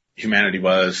old humanity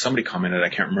was. Somebody commented, I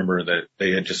can't remember, that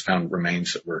they had just found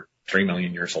remains that were 3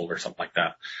 million years old or something like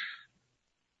that.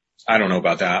 I don't know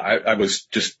about that. I was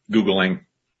just Googling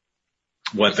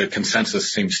what the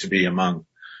consensus seems to be among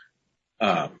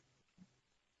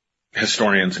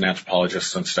historians and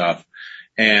anthropologists and stuff.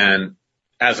 And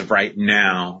as of right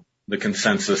now, the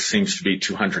consensus seems to be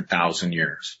 200,000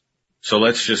 years. So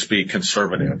let's just be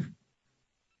conservative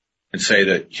and say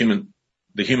that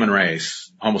the human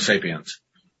race, Homo sapiens,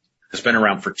 has been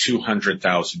around for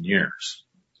 200,000 years.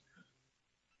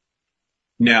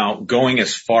 Now, going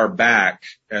as far back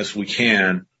as we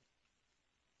can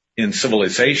in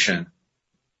civilization,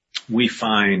 we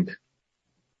find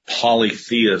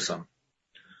polytheism.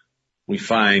 We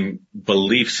find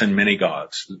beliefs in many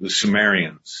gods, the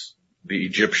Sumerians, the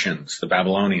Egyptians, the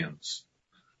Babylonians,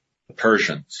 the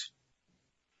Persians.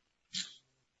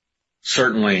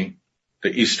 Certainly the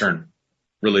Eastern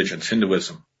religions,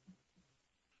 Hinduism,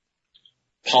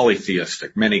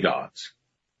 polytheistic, many gods.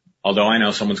 Although I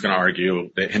know someone's going to argue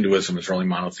that Hinduism is really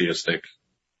monotheistic.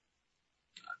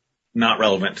 not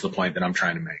relevant to the point that I'm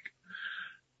trying to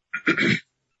make.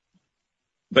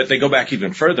 But they go back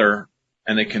even further,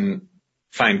 and they can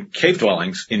find cave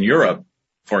dwellings in Europe,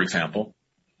 for example,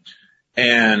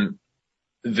 and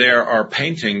there are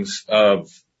paintings of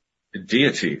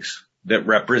deities that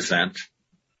represent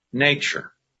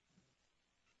nature.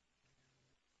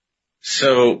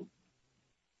 So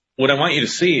what I want you to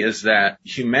see is that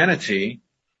humanity,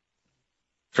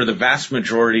 for the vast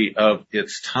majority of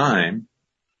its time,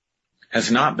 has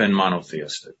not been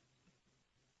monotheistic.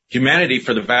 Humanity,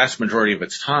 for the vast majority of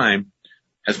its time,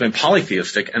 has been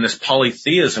polytheistic, and this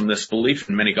polytheism, this belief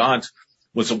in many gods,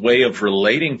 was a way of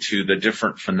relating to the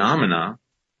different phenomena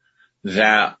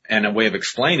that, and a way of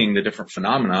explaining the different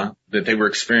phenomena that they were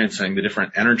experiencing, the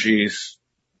different energies,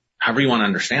 however you want to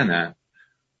understand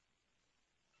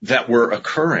that were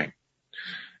occurring.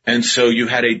 And so you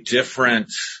had a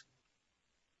different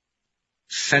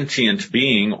sentient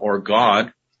being or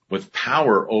God with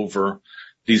power over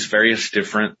these various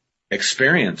different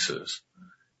experiences.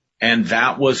 And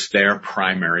that was their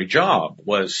primary job,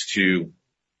 was to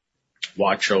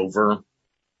watch over,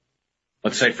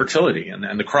 let's say, fertility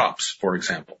and the crops, for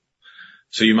example.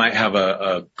 So you might have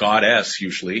a goddess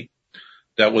usually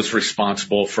that was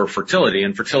responsible for fertility,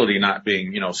 and fertility not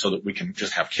being, so that we can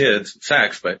just have kids and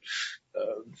sex, but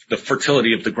the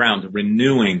fertility of the ground, the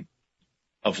renewing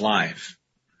of life.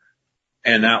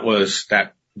 And that was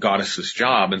that goddess's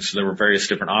job. And so there were various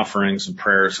different offerings and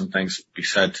prayers and things that would be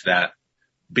said to that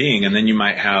being. And then you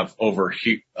might have over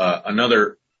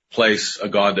another place a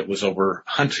god that was over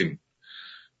hunting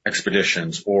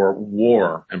expeditions or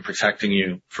war and protecting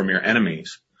you from your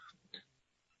enemies.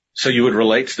 So you would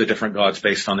relate to the different gods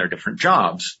based on their different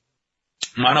jobs.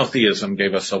 Monotheism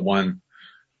gave us one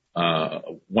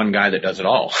guy that does it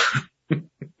all.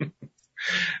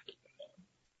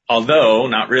 Although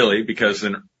not really, because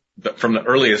from the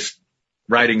earliest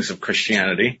writings of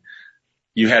Christianity,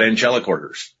 you had angelic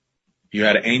orders. You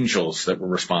had angels that were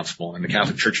responsible. In the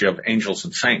Catholic Church, you have angels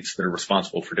and saints that are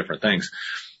responsible for different things.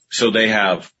 So they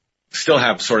still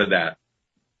have sort of that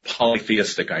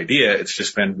polytheistic idea. It's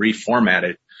just been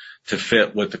reformatted to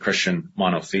fit with the Christian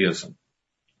monotheism.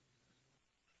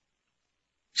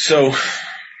 So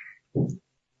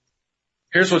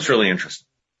here's what's really interesting.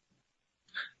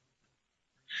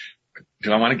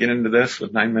 Do I want to get into this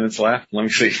with 9 minutes left? Let me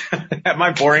see. Am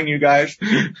I boring you guys?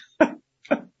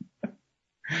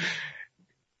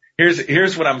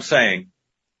 Here's what I'm saying.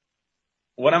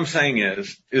 What I'm saying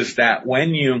is that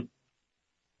when you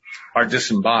are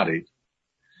disembodied,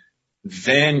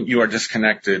 then you are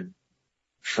disconnected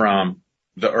from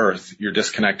the earth. You're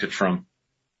disconnected from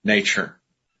nature.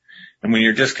 And when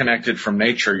you're disconnected from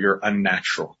nature, you're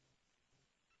unnatural.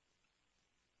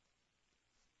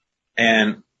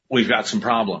 And we've got some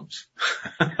problems.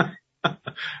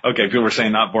 Okay, people were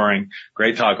saying not boring.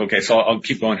 Great talk. Okay, so I'll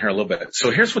keep going here a little bit.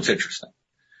 So here's what's interesting.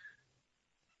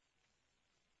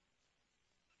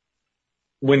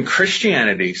 When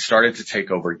Christianity started to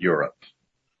take over Europe,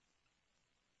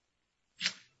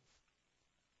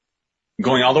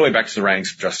 going all the way back to the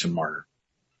writings of Justin Martyr,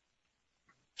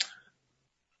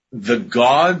 the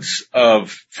gods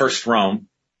of first Rome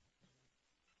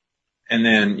and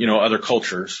then, other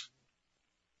cultures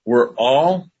were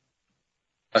all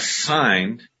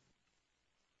assigned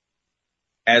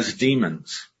as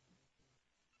demons.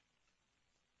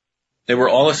 They were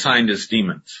all assigned as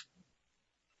demons.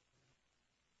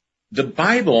 The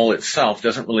Bible itself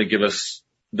doesn't really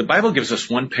the Bible gives us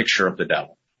one picture of the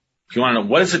devil. If you want to know,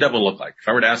 what does the devil look like? If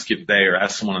I were to ask you today or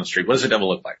ask someone on the street, what does the devil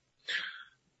look like?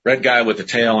 Red guy with a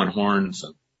tail and horns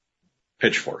and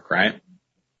pitchfork, right?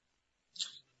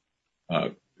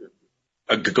 An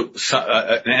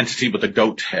entity with a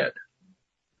goat head.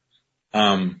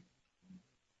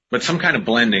 But some kind of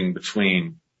blending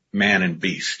between man and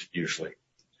beast, usually.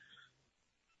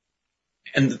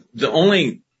 And the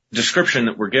only description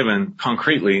that we're given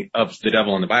concretely of the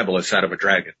devil in the Bible is that of a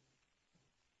dragon.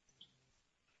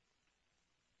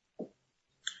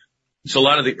 So a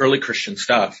lot of the early Christian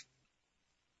stuff,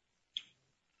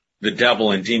 the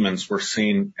devil and demons were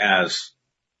seen as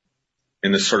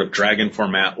in this sort of dragon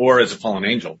format or as a fallen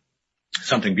angel,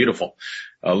 something beautiful.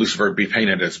 Lucifer would be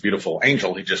painted as a beautiful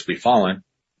angel. He'd just be fallen.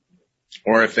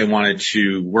 Or if they wanted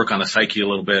to work on the psyche a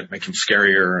little bit, make him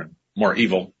scarier and more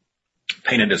evil,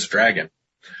 painted as a dragon.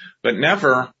 But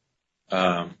never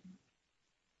the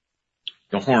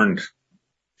horned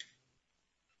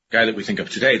guy that we think of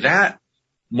today. That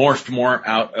morphed more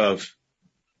out of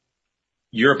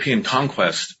European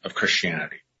conquest of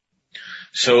Christianity.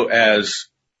 So as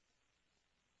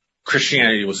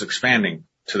Christianity was expanding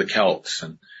to the Celts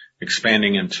and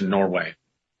expanding into Norway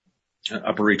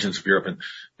upper regions of Europe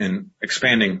and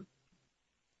expanding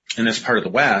in this part of the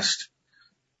West,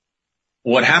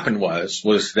 what happened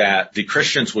was that the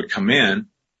Christians would come in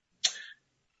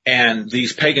and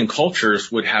these pagan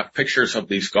cultures would have pictures of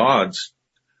these gods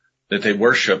that they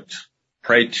worshiped,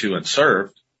 prayed to, and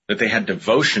served, that they had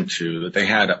devotion to, that they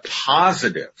had a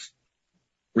positive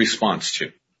response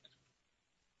to.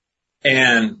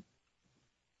 And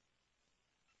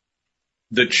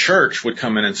the church would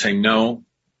come in and say, no,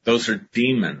 those are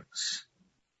demons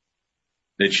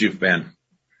that you've been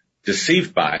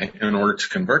deceived by in order to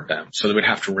convert them. So they would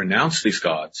have to renounce these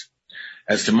gods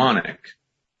as demonic.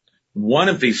 One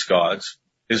of these gods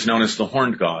is known as the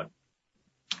horned god,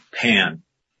 Pan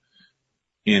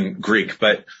in Greek.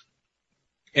 But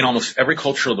in almost every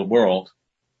culture of the world,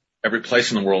 every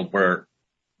place in the world where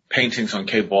paintings on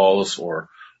cave walls or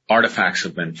artifacts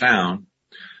have been found,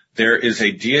 there is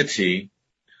a deity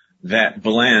that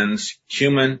blends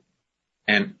human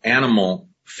and animal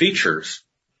features,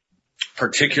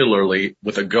 particularly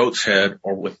with a goat's head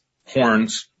or with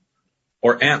horns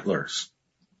or antlers.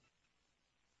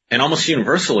 And almost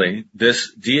universally,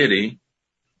 this deity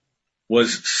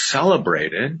was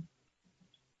celebrated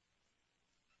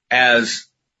as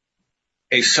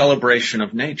a celebration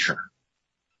of nature,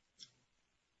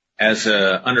 as an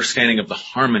understanding of the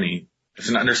harmony, as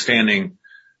an understanding,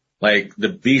 like the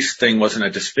beast thing wasn't a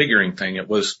disfiguring thing. It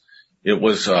was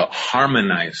a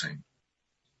harmonizing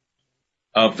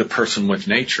of the person with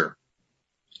nature.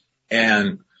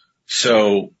 And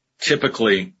so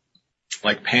typically,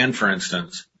 like Pan, for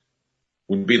instance,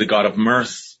 would be the god of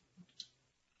mirth,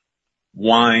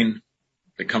 wine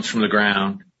that comes from the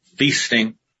ground,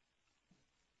 feasting.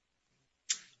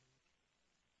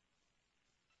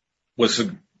 Was,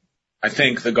 I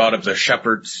think, the god of the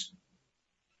shepherds,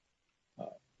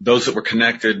 those that were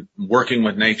connected, working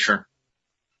with nature.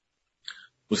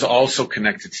 Was also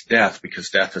connected to death, because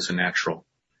death is a natural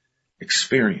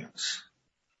experience.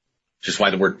 Which is why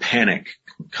the word panic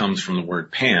comes from the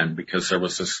word Pan, because there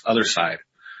was this other side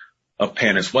of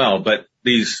Pan as well. But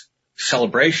these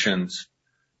celebrations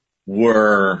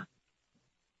were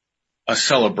a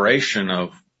celebration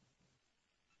of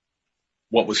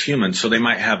what was human. So they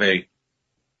might have a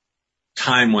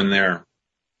time when they're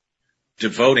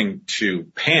devoting to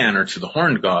Pan or to the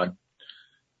horned god,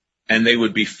 and they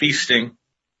would be feasting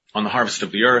on the harvest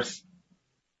of the earth.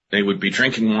 They would be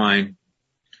drinking wine.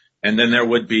 And then there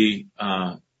would be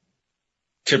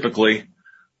typically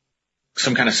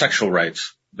some kind of sexual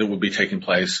rites that would be taking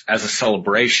place as a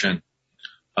celebration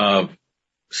of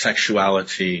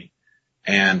sexuality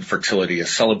and fertility, a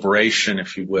celebration,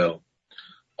 if you will,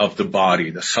 of the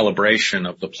body, the celebration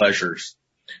of the pleasures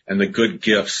and the good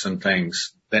gifts and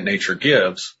things that nature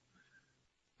gives.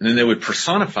 And then they would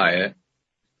personify it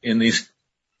in these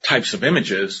types of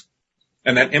images,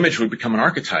 and that image would become an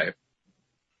archetype,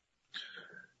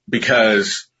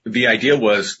 because the idea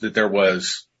was that there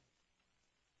was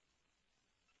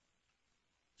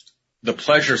the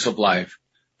pleasures of life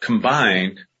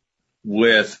combined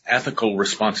with ethical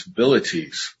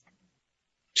responsibilities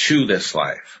to this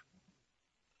life.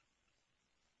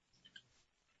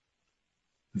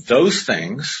 Those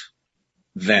things,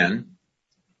 then,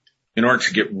 in order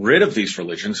to get rid of these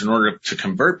religions, in order to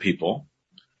convert people,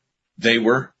 they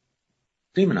were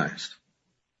demonized.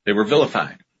 They were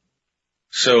vilified.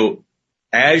 So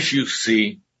as you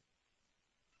see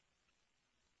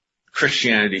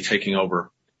Christianity taking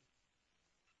over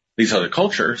these other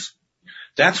cultures,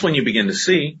 that's when you begin to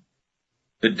see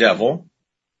the devil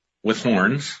with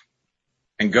horns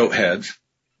and goat heads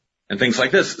and things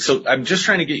like this. So I'm just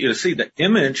trying to get you to see the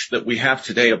image that we have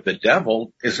today of the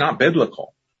devil is not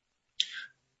biblical.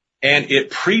 And it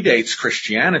predates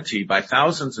Christianity by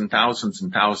thousands and thousands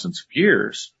and thousands of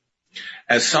years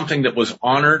as something that was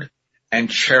honored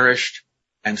and cherished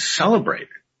and celebrated,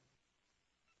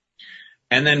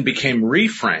 and then became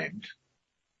reframed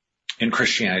in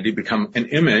Christianity, become an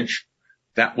image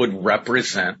that would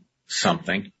represent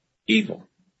something evil.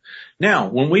 Now,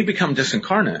 when we become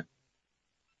disincarnate,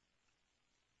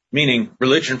 meaning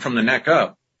religion from the neck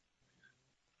up,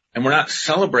 and we're not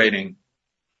celebrating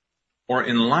or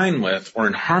in line with or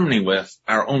in harmony with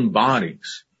our own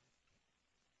bodies,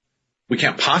 we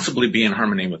can't possibly be in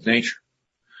harmony with nature.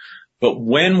 But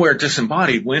when we're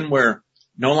disembodied, when we're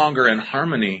no longer in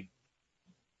harmony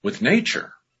with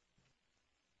nature,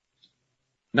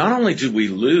 not only do we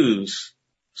lose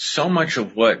so much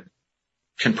of what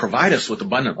can provide us with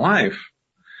abundant life,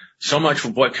 so much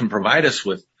of what can provide us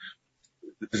with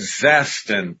zest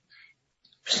and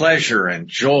pleasure and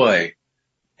joy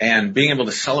and being able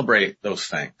to celebrate those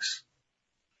things,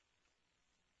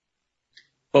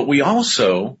 but we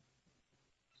also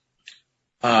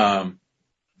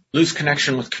lose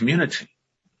connection with community.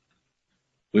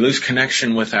 We lose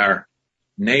connection with our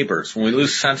neighbors. When we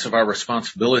lose sense of our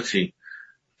responsibility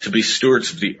to be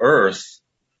stewards of the earth,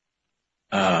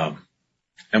 and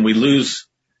we lose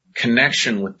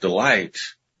connection with delight,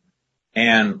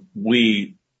 and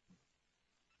we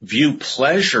view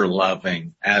pleasure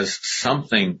loving as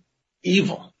something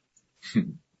evil.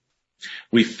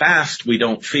 We fast, we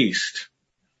don't feast.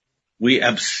 We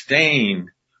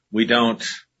abstain, we don't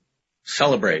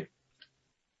celebrate.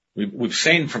 We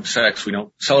abstain from sex, we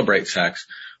don't celebrate sex.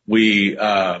 We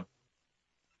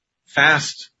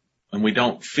fast and we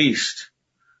don't feast.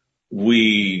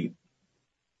 We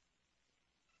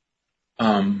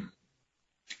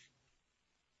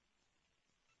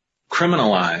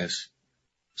criminalize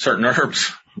certain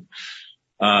herbs.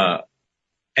 And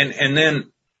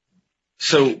then,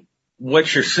 so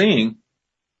what you're seeing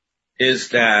is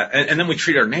that, and then we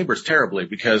treat our neighbors terribly,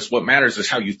 because what matters is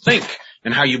how you think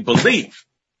and how you believe,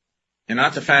 and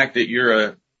not the fact that you're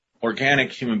a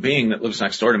organic human being that lives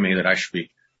next door to me that I should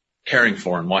be caring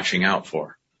for and watching out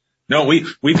for. No, we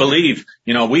believe,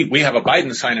 we have a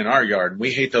Biden sign in our yard, and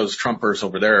we hate those Trumpers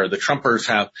over there. The Trumpers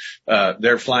have,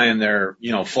 they're flying their,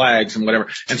 flags and whatever.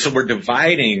 And so we're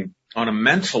dividing on a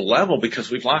mental level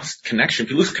because we've lost connection.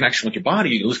 If you lose connection with your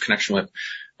body, you lose connection with,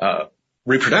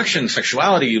 reproduction,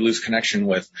 sexuality, you lose connection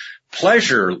with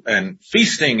pleasure and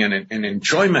feasting and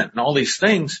enjoyment and all these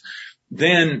things,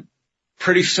 then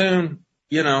pretty soon,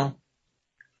 you don't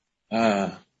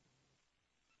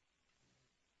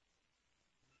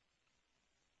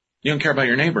care about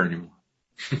your neighbor anymore.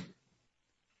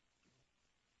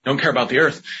 Don't care about the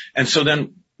earth. And so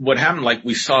then what happened, like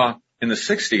we saw in the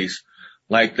 60s,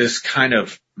 like this kind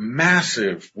of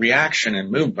massive reaction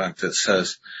and movement that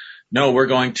says, no, we're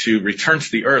going to return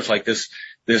to the earth, like this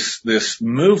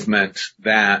movement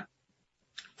that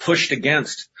pushed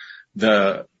against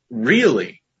the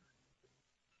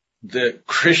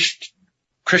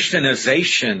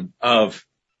Christianization of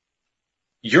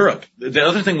Europe. The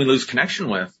other thing we lose connection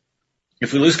with,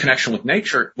 if we lose connection with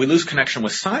nature, we lose connection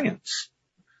with science.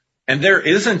 And there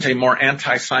isn't a more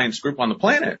anti-science group on the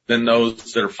planet than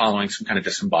those that are following some kind of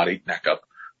disembodied neck-up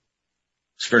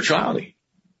spirituality.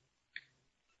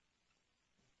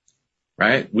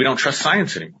 Right? We don't trust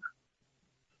science anymore.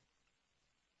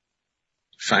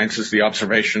 Science is the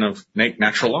observation of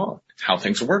natural law. It's how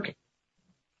things are working.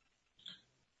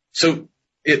 So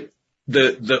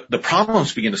the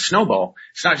problems begin to snowball.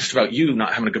 It's not just about you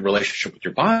not having a good relationship with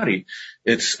your body.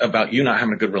 It's about you not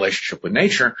having a good relationship with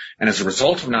nature. And as a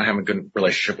result of not having a good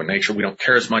relationship with nature, we don't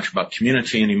care as much about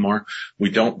community anymore.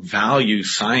 We don't value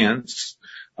science.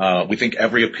 We think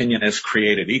every opinion is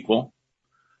created equal.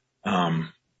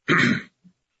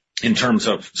 In terms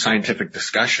of scientific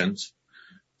discussions,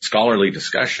 scholarly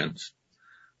discussions.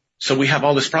 So we have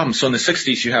all this problem. So in the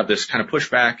 60s, you have this kind of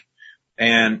pushback.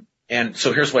 And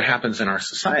so here's what happens in our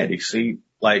society. See,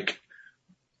 like,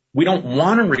 we don't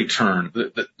want to return.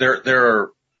 There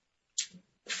are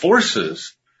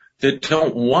forces that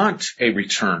don't want a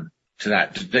return to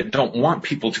that don't want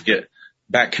people to get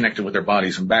back connected with their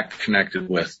bodies and back connected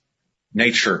with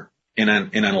nature in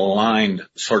an aligned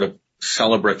sort of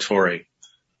celebratory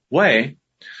way.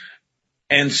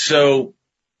 And so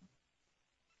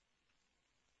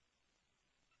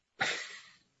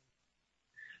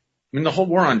the whole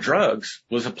war on drugs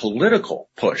was a political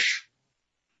push,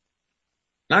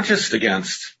 not just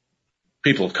against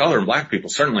people of color and black people.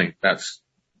 Certainly that's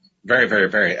very, very,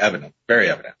 very evident, very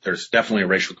evident. There's definitely a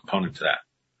racial component to that.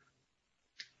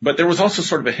 But there was also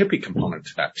sort of a hippie component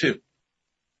to that too.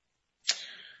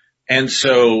 And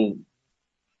so,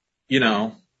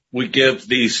 we give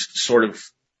these sort of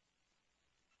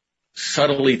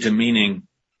subtly demeaning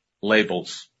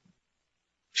labels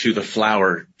to the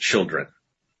flower children,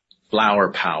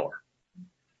 flower power.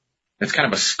 It's kind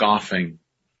of a scoffing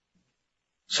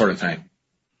sort of thing.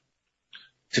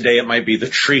 Today it might be the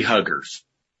tree huggers.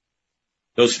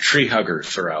 Those tree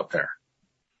huggers are out there.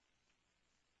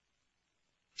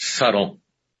 Subtle,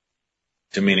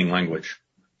 demeaning language,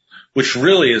 which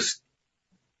really,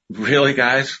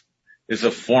 guys, is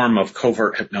a form of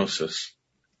covert hypnosis.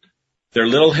 They're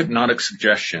little hypnotic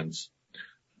suggestions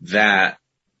that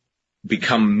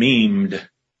become memed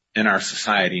in our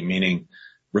society, meaning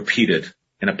repeated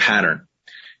in a pattern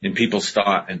in people's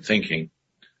thought and thinking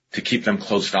to keep them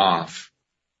closed off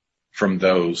from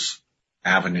those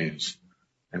avenues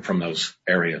and from those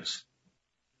areas.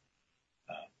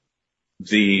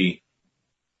 The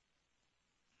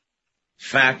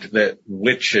fact that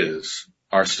witches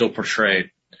are still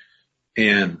portrayed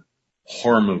in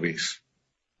horror movies,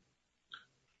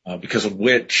 because a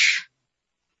witch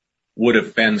would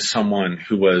have been someone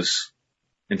who was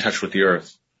in touch with the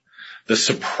earth. The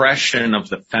suppression of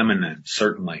the feminine,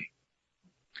 certainly.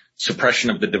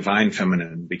 Suppression of the divine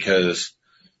feminine, because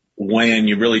when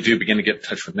you really do begin to get in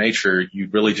touch with nature, you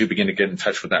really do begin to get in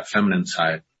touch with that feminine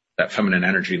side, that feminine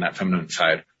energy and that feminine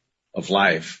side of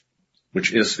life,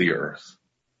 which is the earth.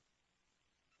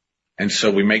 And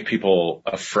so we make people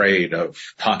afraid of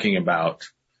talking about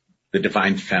the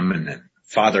divine feminine,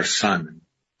 Father, Son, and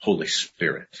Holy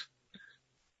Spirit.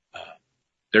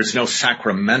 There's no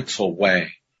sacramental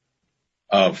way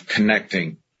of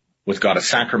connecting with God. A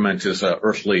sacrament is an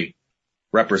earthly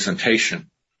representation.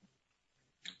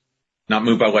 Not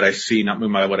moved by what I see, not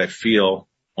moved by what I feel,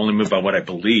 only moved by what I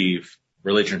believe.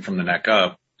 Religion from the neck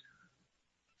up.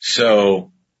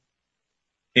 So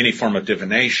any form of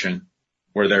divination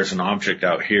where there's an object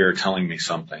out here telling me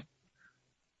something,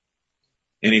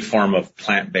 any form of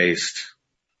plant-based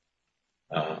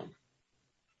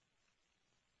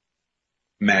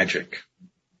magic,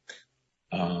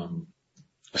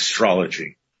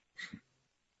 astrology,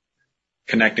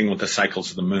 connecting with the cycles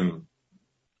of the moon,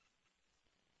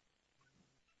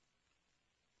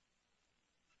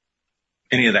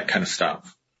 any of that kind of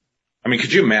stuff. I mean,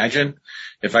 could you imagine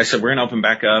if I said we're going to open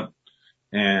back up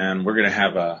and we're going to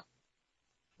have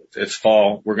it's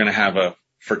fall, we're going to have a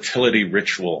fertility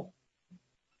ritual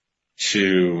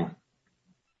to,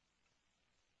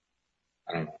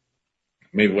 I don't know,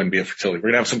 maybe it wouldn't be a fertility.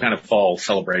 We're going to have some kind of fall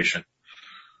celebration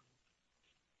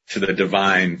to the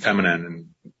divine feminine, and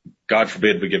God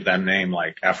forbid we give that name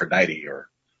like Aphrodite or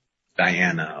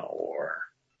Diana or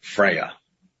Freya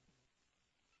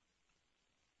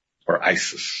or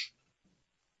Isis.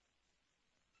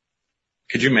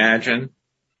 Could you imagine?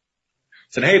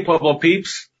 Said, hey, Pueblo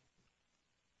peeps,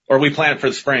 or we plan for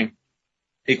the spring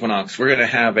equinox. We're going to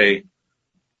have a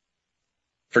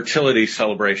fertility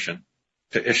celebration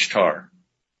to Ishtar.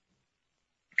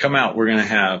 Come out. We're going to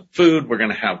have food. We're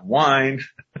going to have wine.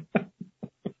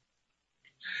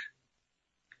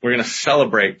 We're going to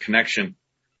celebrate connection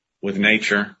with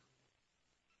nature.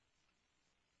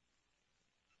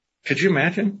 Could you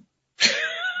imagine?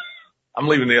 I'm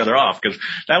leaving the other off because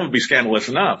that would be scandalous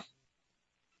enough.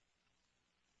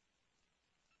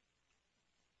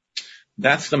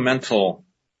 That's the mental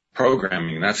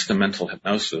programming. That's the mental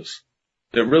hypnosis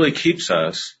that really keeps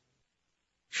us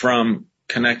from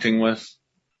connecting with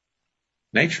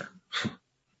nature,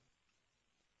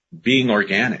 being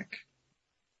organic.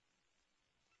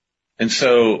 And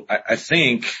so I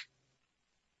think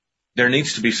there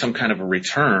needs to be some kind of a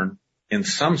return in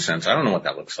some sense. I don't know what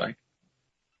that looks like.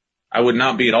 I would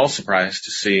not be at all surprised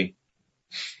to see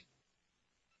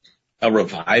a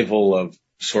revival of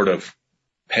sort of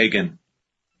pagan,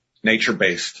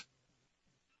 nature-based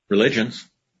religions.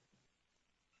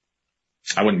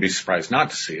 I wouldn't be surprised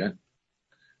not to see it,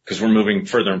 because we're moving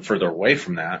further and further away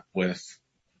from that with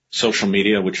social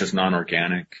media, which is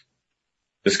non-organic.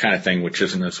 This kind of thing, which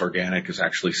isn't as organic as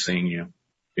actually seeing you,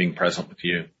 being present with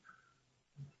you.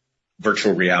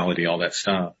 Virtual reality, all that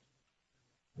stuff.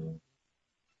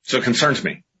 So it concerns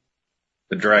me,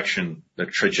 the direction, the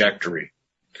trajectory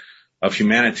of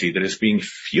humanity that is being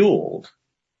fueled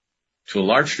to a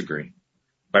large degree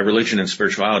by religion and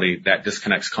spirituality that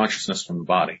disconnects consciousness from the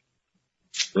body,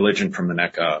 religion from the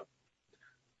neck up.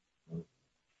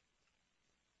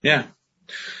 Yeah.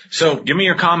 So give me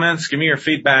your comments, give me your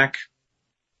feedback.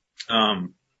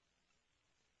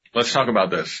 Let's talk about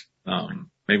this.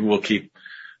 Maybe we'll keep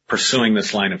pursuing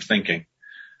this line of thinking.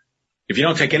 If you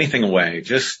don't take anything away,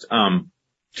 just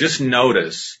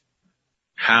notice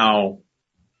how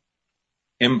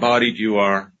embodied you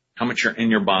are, how much you're in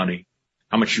your body,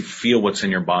 how much you feel what's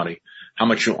in your body, how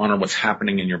much you honor what's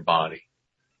happening in your body,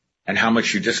 and how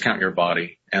much you discount your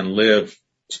body and live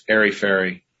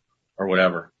airy-fairy or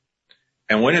whatever.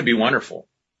 And wouldn't it be wonderful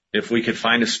if we could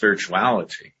find a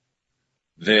spirituality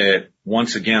that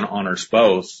once again honors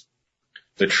both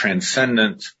the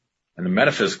transcendent and the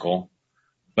metaphysical,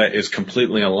 but is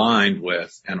completely aligned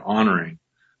with and honoring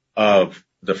of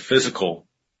the physical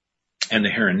and the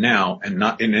here and now,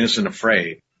 and isn't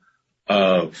afraid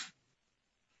of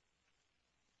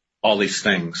all these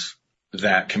things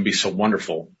that can be so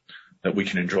wonderful that we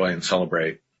can enjoy and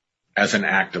celebrate as an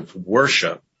act of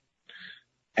worship,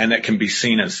 and that can be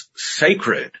seen as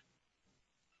sacred.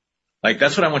 Like,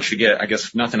 that's what I want you to get, I guess,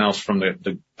 if nothing else, from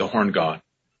the horned god.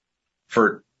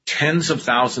 For tens of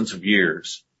thousands of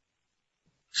years,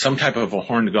 some type of a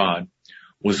horned god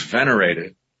was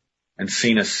venerated and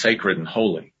seen as sacred and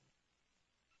holy.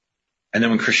 And then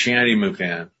when Christianity moved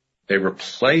in, they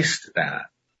replaced that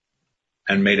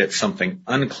and made it something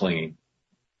unclean,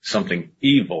 something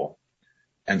evil,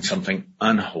 and something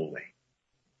unholy.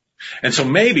 And so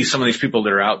maybe some of these people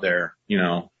that are out there,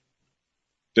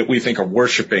 that we think are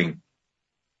worshiping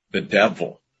the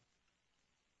devil,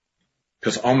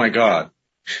 because, oh my God,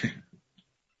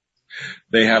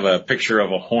 they have a picture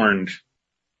of a horned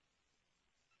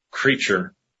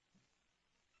creature.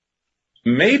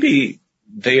 Maybe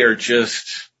they are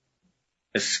just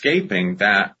escaping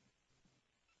that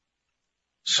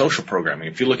social programming.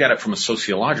 If you look at it from a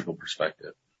sociological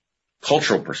perspective,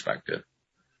 cultural perspective,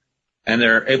 and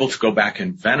they're able to go back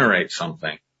and venerate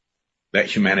something that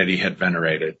humanity had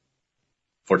venerated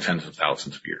for tens of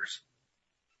thousands of years.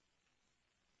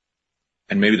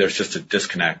 And maybe there's just a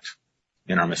disconnect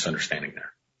in our misunderstanding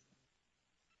there.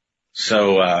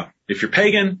 So, if you're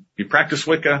pagan, if you practice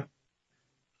Wicca,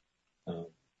 if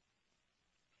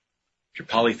you're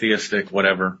polytheistic,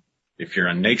 whatever, if you're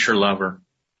a nature lover,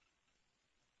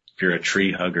 if you're a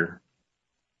tree hugger,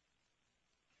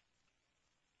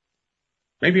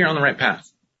 maybe you're on the right path.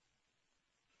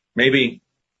 Maybe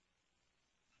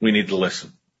we need to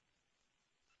listen.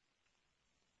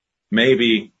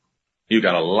 Maybe you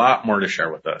got a lot more to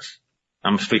share with us.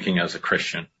 I'm speaking as a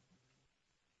Christian.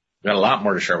 You got a lot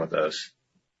more to share with us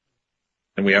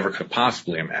than we ever could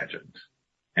possibly imagined.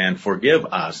 And forgive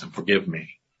us and forgive me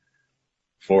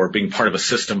for being part of a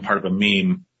system, part of a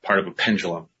meme, part of a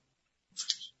pendulum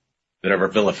that ever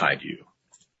vilified you.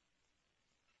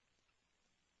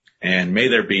 And may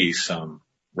there be some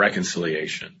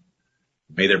reconciliation.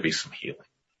 May there be some healing.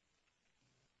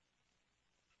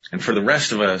 And for the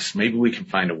rest of us, maybe we can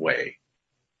find a way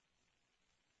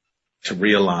to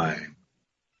realign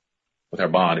with our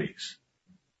bodies,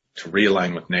 to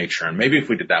realign with nature. And maybe if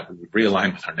we did that, we would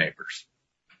realign with our neighbors.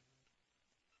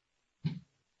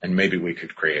 And maybe we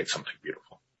could create something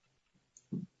beautiful.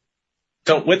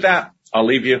 So with that, I'll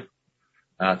leave you.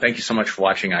 Thank you so much for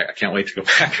watching. I can't wait to go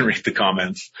back and read the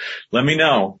comments. Let me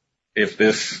know if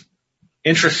this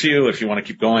interests you, if you want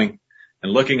to keep going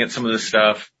and looking at some of this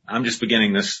stuff. I'm just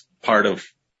beginning this part of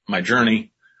my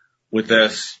journey with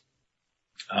this.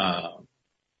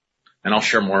 And I'll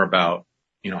share more about,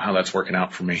 how that's working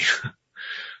out for me,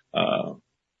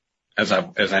 as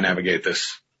I navigate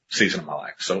this season of my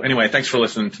life. So anyway, thanks for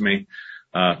listening to me.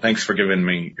 Thanks for giving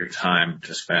me your time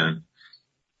to spend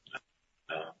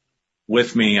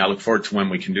with me. I look forward to when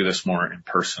we can do this more in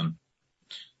person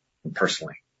and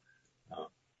personally.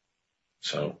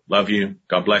 So love you.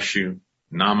 God bless you.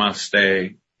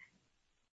 Namaste.